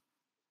that?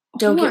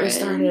 Don't get me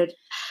started.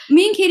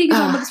 Me and Katie can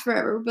talk about this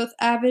forever. We're both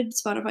avid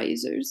Spotify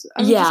users.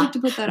 I would just like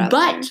to put that out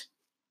there.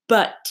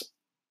 But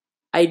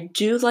I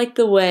do like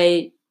the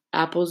way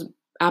Apple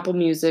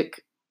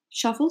Music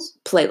shuffles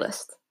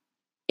playlist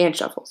and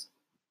shuffles.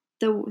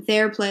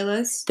 their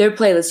playlist. Their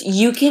playlist.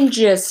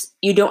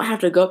 You don't have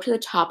to go up to the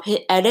top,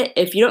 hit edit.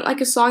 If you don't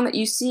like a song that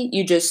you see,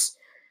 you just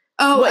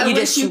I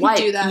wish you could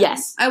do that.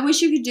 Yes. I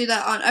wish you could do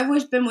that on.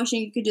 Been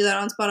wishing you could do that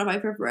on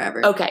Spotify for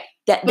forever. Okay,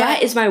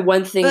 that is my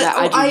one thing that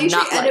I do I not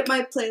usually edit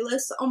my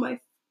playlist on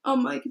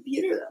my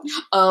computer though.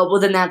 Oh, well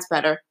then that's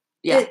better.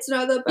 Yeah, it's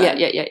not that bad.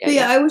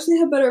 Yeah. I wish they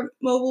had better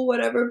mobile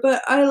whatever.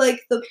 But I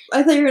thought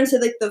you were gonna say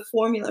like the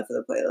formula for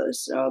the playlist.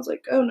 So I was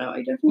like, oh no, I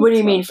definitely. What do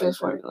you mean for the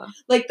formula?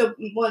 Like the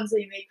ones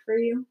they make for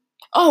you.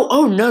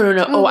 Oh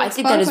no. Oh, I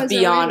think that is Spotify's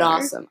beyond everywhere.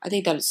 awesome. I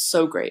think that is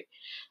so great.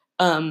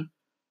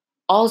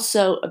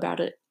 Also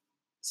about it,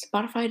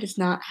 Spotify does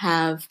not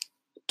have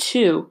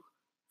 2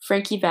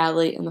 Frankie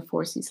Valli and the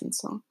Four Seasons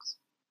songs.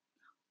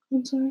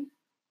 I'm sorry.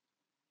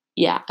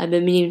 Yeah, I've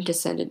been meaning to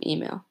send an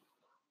email.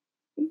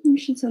 You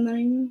should send that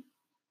email.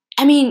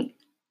 I mean,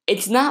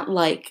 it's not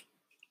like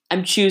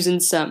I'm choosing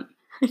some.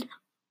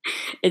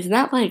 It's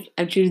not like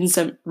I'm choosing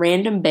some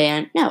random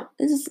band. No,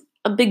 this is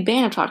a big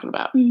band I'm talking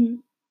about. Mm-hmm.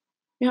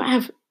 We don't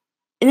have,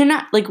 and they're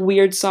not like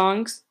weird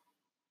songs.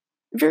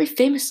 They're very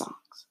famous songs.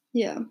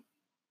 Yeah.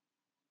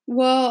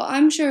 Well,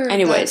 I'm sure.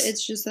 Anyways,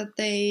 it's just that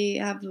they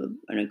have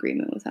an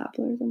agreement with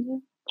Apple or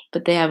something.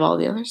 But they have all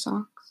the other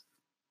songs.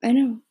 I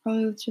know,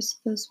 probably with just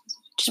those.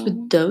 Just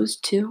with those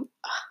 2.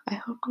 I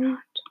hope not.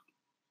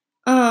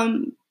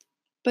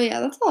 But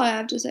yeah, that's all I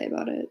have to say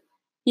about it.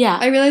 Yeah,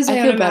 I realized I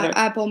have better. An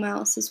Apple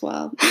mouse as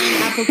well,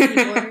 an Apple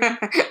keyboard.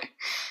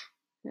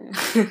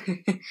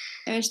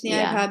 I mentioned the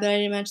iPad, but I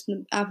didn't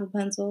mention the Apple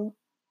Pencil.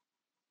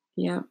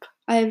 Yep.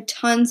 I have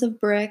tons of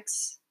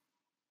bricks.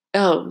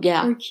 Oh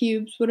yeah. Or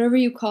cubes, whatever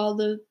you call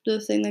the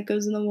thing that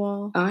goes in the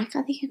wall. Oh, I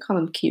think you call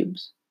them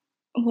cubes.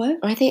 What?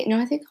 I think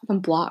call them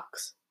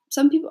blocks.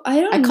 Some people,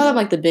 I call them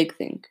like the big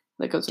thing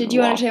that goes. Did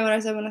you understand what I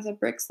said when I said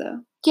bricks, though?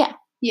 Yeah.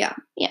 Yeah.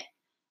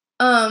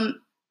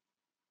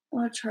 A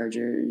lot of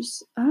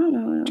chargers. I don't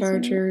know what else.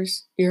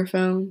 Chargers,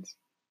 earphones.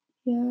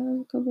 Yeah,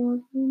 a couple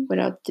of them. What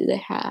else do they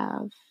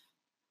have?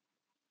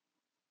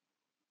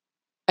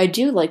 I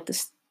do like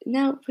this.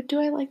 No, but do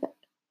I like that?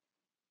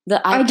 The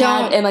iPad I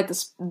don't. And like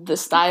the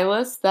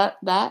stylus. That.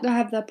 I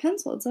have the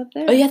pencil. It's up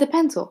there. Oh yeah, the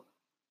pencil.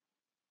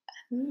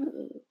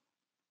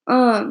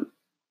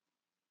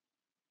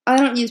 I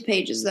don't use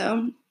Pages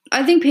though.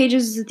 I think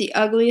Pages is the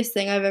ugliest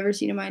thing I've ever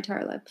seen in my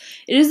entire life.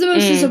 It is the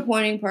most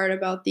disappointing part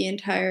about the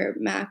entire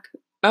Mac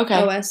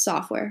OS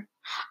software.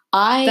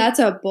 That's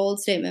a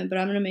bold statement, but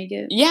I'm gonna make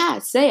it. Yeah,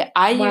 say it.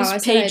 I use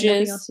Pages. I had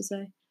nothing else to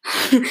say.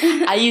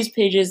 I use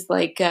Pages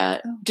like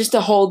just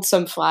to hold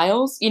some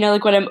files.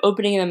 Like when I'm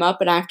opening them up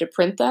and I have to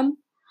print them.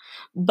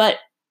 But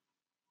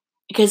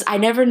because I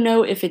never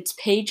know if it's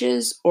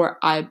Pages or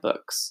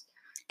iBooks,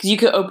 because you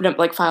could open up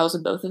like files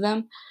of both of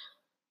them.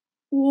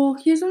 Well,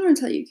 here's what I'm going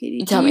to tell you,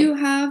 Katie. Do you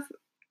have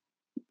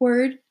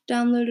Word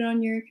downloaded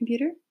on your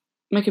computer?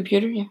 My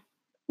computer, yeah.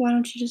 Why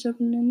don't you just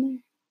open it in there?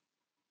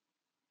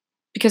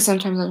 Because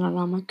sometimes I'm not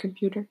on my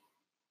computer.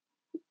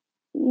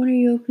 When are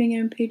you opening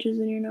it in Pages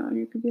and you're not on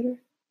your computer?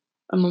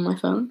 I'm on my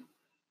phone.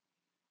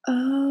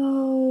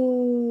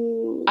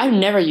 Oh. I've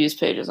never used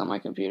Pages on my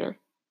computer.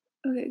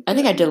 Okay. Good. I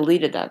think I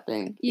deleted that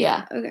thing.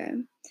 Yeah. Okay.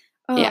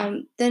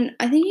 Then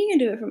I think you can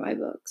do it from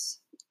iBooks.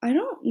 I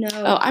don't know.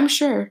 Oh, I'm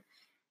sure.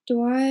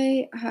 Do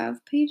I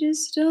have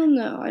Pages still?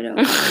 No, I don't.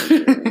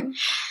 I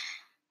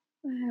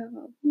have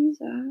all these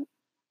apps.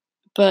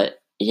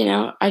 But,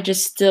 I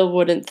just still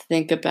wouldn't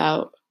think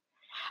about...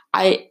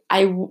 I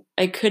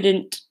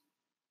couldn't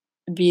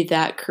be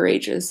that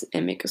courageous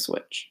and make a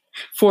switch.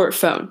 For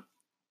phone.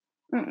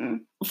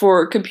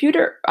 For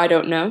computer, I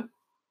don't know.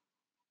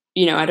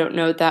 I don't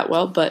know it that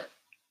well, but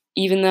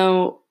even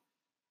though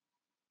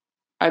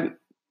I'm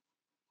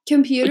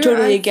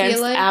totally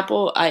against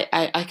Apple,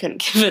 I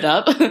couldn't give it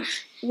up.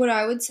 What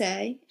I would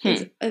say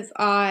is if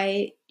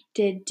I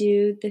did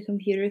do the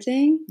computer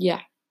thing,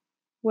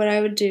 what I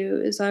would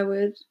do is I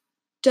would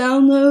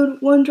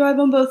download OneDrive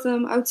on both of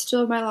them. I would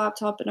still have my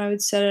laptop and I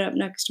would set it up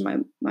next to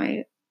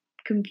my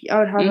computer. I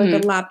would have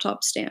like a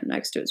laptop stand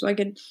next to it so I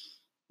could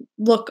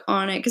look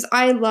on it. Because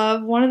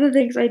one of the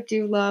things I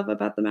do love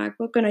about the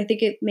MacBook, and I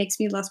think it makes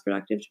me less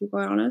productive, to be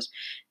quite honest,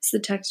 is the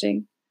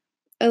texting.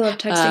 I love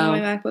texting on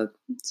my MacBook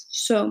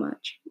so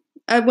much.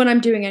 When I'm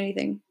doing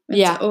anything,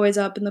 it's always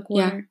up in the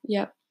corner.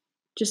 Yeah.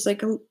 Just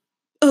like a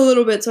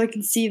little bit, so I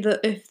can see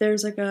if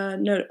there's like a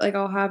note. Like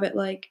I'll have it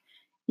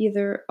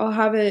I'll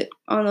have it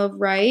on the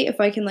right if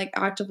I can like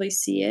actively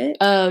see it.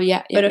 Oh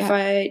yeah. But if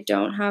I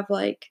don't have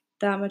like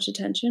that much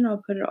attention,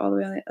 I'll put it all the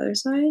way on the other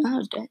side.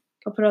 Oh, dang.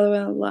 I'll put it all the way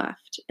on the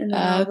left, and then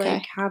I'll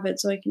like have it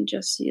so I can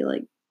just see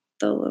like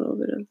the little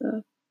bit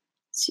of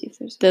see if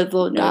there's the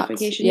little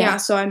notification. Dots. Yeah,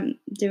 so I'm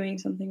doing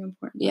something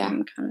important. Yeah, I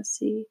can kind of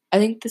see. I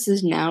think this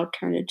is now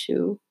turned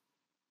into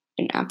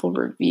an Apple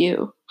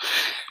review.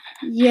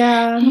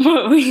 Yeah.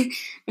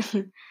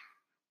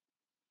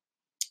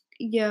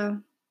 Yeah.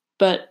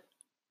 But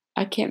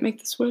I can't make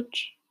the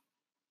switch.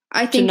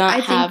 I think to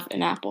not have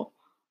an Apple.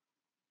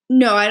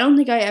 No, I don't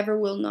think I ever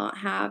will not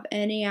have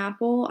any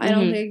Apple. I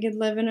don't think I could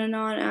live in a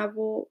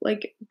non-Apple,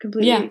 like,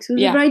 completely exclusive.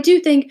 Yeah. But I do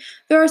think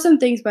there are some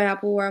things by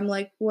Apple where I'm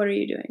like, what are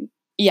you doing?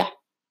 Yeah.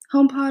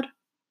 HomePod.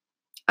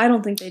 I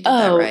don't think they did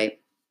that right.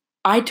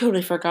 I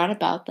totally forgot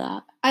about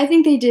that. I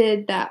think they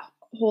did that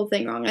whole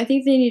thing wrong. I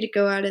think they need to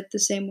go at it the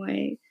same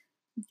way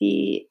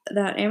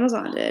that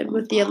Amazon did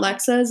with the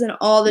Alexas and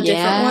all the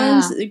different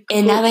ones.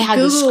 And now they have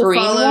the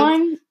screen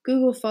one.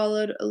 Google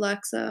followed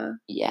Alexa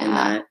in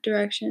that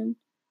direction.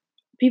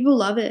 People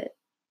love it.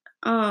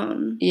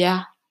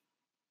 Yeah.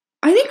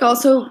 I think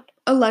also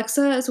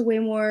Alexa is a way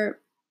more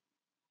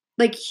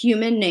like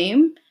human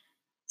name.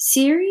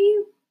 Siri,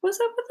 what's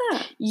up with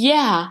that?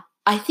 Yeah.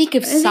 I think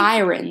of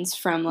sirens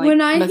from like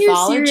when I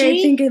mythology. Hear Siri,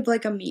 I think of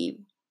like a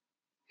meme.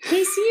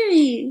 Hey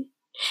Siri.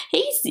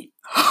 Hey Siri.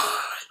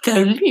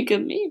 That would be a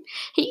good meme.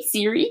 Hey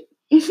Siri.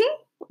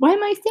 Why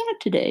am I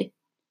sad today?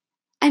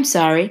 I'm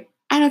sorry.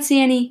 I don't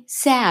see any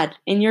sad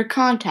in your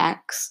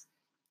contacts.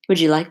 Would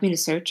you like me to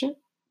search it?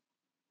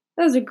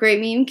 That was a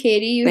great meme,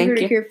 Katie. You heard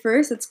it here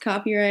first. It's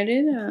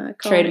copyrighted.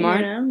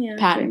 Trademark.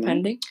 Patent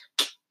pending.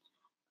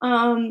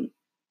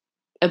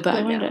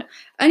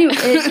 Anyway,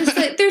 it's just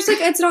like, there's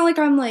like, it's not like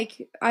I'm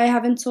like, I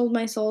haven't sold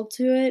my soul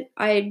to it.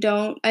 I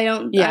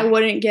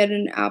wouldn't get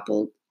an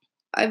Apple.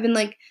 I've been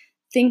like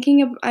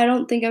thinking of, I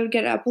don't think I would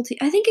get Apple TV.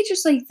 I think it's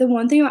just like the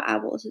one thing about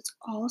Apple is it's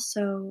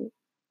also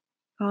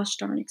gosh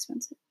darn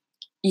expensive.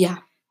 Yeah.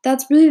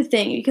 That's really the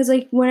thing, because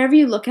like whenever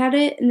you look at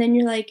it and then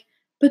you're like,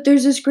 but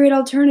there's this great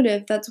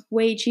alternative that's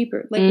way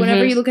cheaper. Like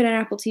whenever you look at an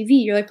Apple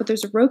TV, you're like, but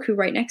there's a Roku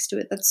right next to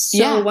it. That's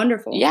so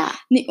wonderful. Yeah.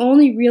 And the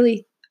only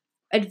really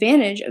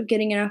advantage of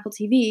getting an Apple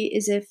TV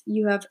is if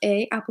you have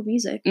Apple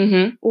Music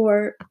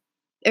or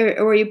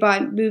you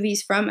buy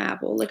movies from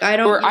Apple. Like I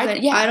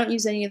don't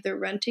use any of their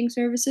renting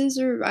services,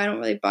 or I don't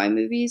really buy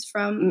movies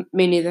from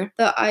me neither.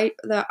 The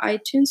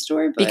iTunes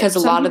store, but because a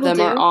lot of them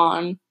are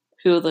on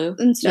Hulu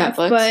and stuff.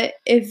 Netflix. But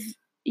if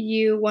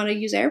you want to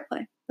use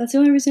AirPlay, that's the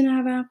only reason I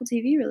have an Apple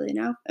TV really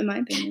now, in my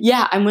opinion.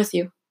 Yeah, I'm with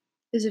you.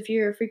 Is if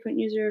you're a frequent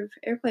user of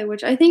AirPlay,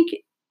 which I think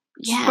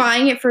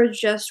buying it for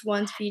just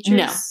one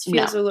feature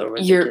feels a little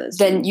ridiculous.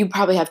 Then you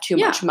probably have too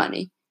much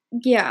money.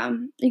 Yeah,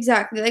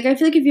 exactly. Like I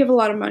feel like if you have a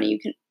lot of money, you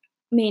can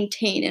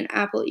maintain an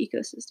Apple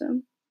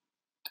ecosystem.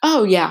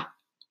 Oh yeah,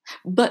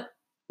 but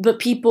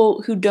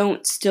people who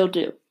don't still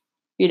do,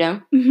 you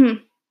know.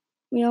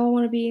 We all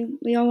want to be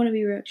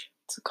rich.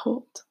 It's a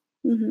cult.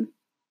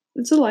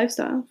 It's a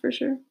lifestyle for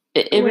sure.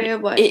 A way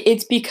of life.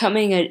 It's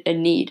becoming a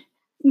need.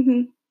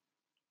 It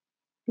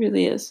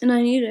really is. And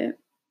I need it.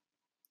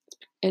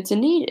 It's a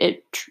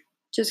need.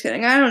 Just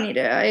kidding. I don't need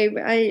it. I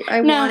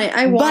want it.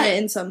 I want it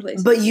in some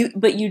places. But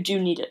you do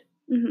need it.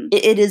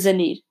 It is a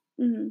need.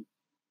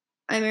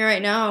 I mean,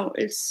 right now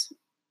it's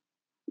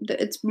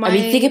my. I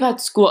mean, think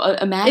about school.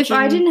 Imagine if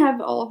I didn't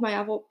have all of my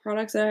Apple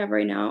products that I have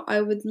right now,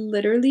 I would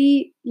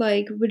literally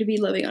would be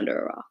living under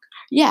a rock.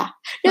 Yeah.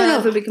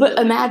 No. But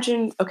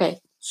imagine,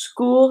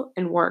 school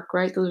and work,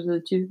 right? Those are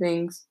the two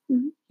things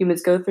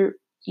humans go through.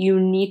 You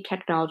need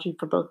technology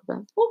for both of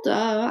them. Well,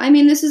 duh. I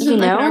mean, this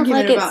isn't an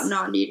argument about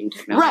not needing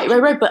technology.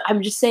 Right. But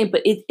I'm just saying,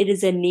 but it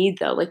is a need,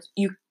 though. Like,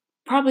 you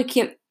probably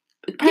can't...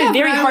 It's probably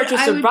very hard to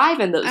survive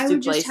in those two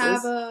places. I would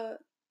just have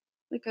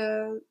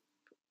a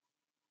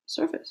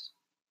Surface.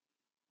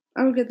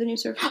 I would get the new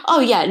Surface. Oh,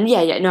 yeah.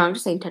 No, I'm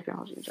just saying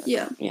technology in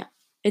general. Yeah.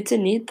 It's a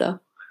need, though.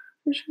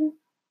 For sure.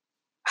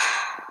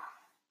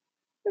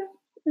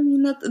 I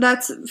mean,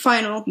 that's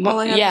final. All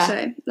I have to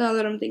say. Now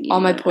that I'm thinking, all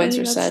my points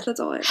are said.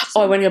 That's all I have to say.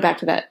 Oh, I want to go back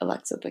to that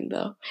Alexa thing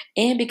though,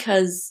 and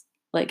because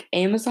like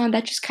Amazon,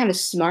 that's just kind of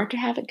smart to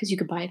have it because you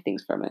could buy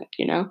things from it.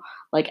 You know,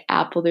 like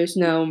Apple, there's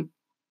no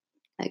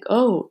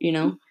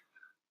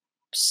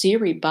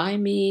Siri, buy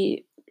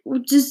me.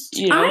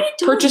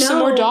 Purchase some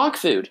more dog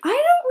food. I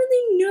don't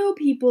really know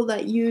people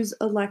that use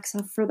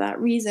Alexa for that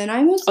reason.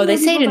 They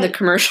say it in the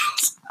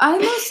commercials. I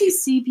mostly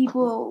see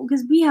people,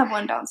 because we have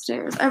one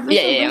downstairs.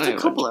 There's a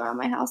couple around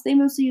my house. They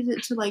mostly use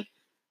it to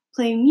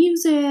play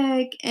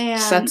music and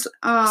set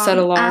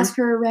alarm. Ask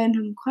her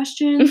random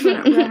questions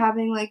when we're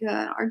having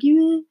an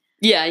argument.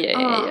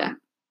 Yeah.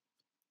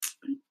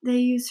 They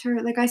use her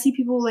I see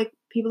people that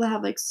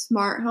have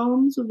smart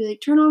homes will be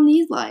turn on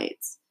these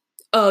lights.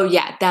 Oh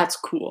yeah, that's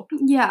cool.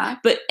 Yeah.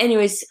 But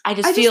anyways, I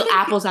just feel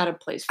Apple's out of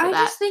place for that.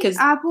 I just think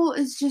Apple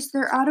is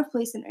they're out of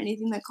place in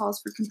anything that calls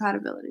for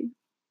compatibility.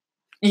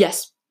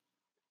 Yes.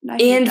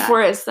 And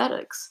for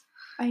aesthetics.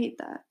 I hate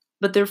that.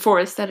 But they're for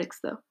aesthetics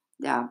though.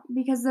 Yeah,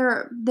 because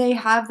they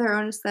have their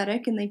own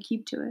aesthetic and they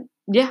keep to it.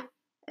 Yeah.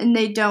 And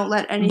they don't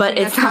let anything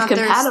that's not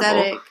their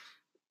aesthetic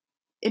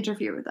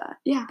interfere with that.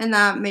 Yeah. And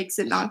that makes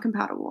it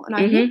non-compatible. And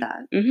I hate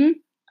that.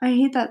 I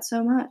hate that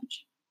so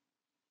much.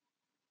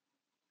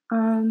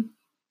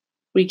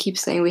 We keep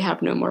saying we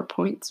have no more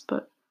points,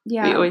 but we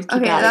always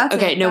keep at it.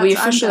 Okay, no, we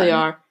officially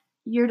are.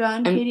 You're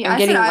done, Katie. I'm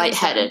getting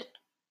lightheaded.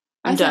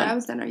 I'm done. I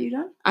was done. Are you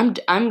done?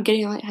 I'm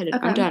getting lightheaded.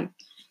 Okay. I'm done.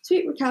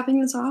 Sweet. We're capping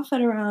this off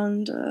at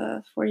around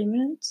 40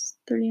 minutes,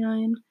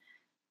 39.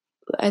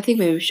 I think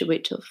maybe we should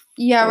wait till 40.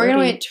 Yeah, we're gonna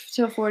wait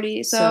till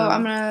 40. So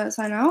I'm gonna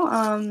sign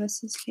out.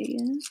 This is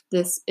Katie.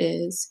 This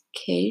is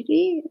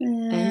Katie,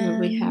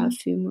 and we have a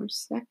few more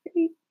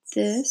seconds.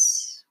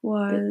 This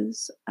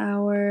was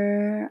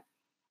our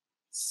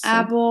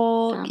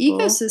Apple Apple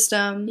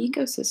ecosystem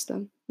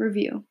ecosystem.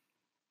 review.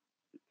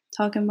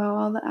 Talking about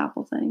all the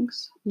Apple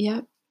things.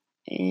 Yep.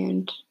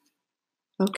 And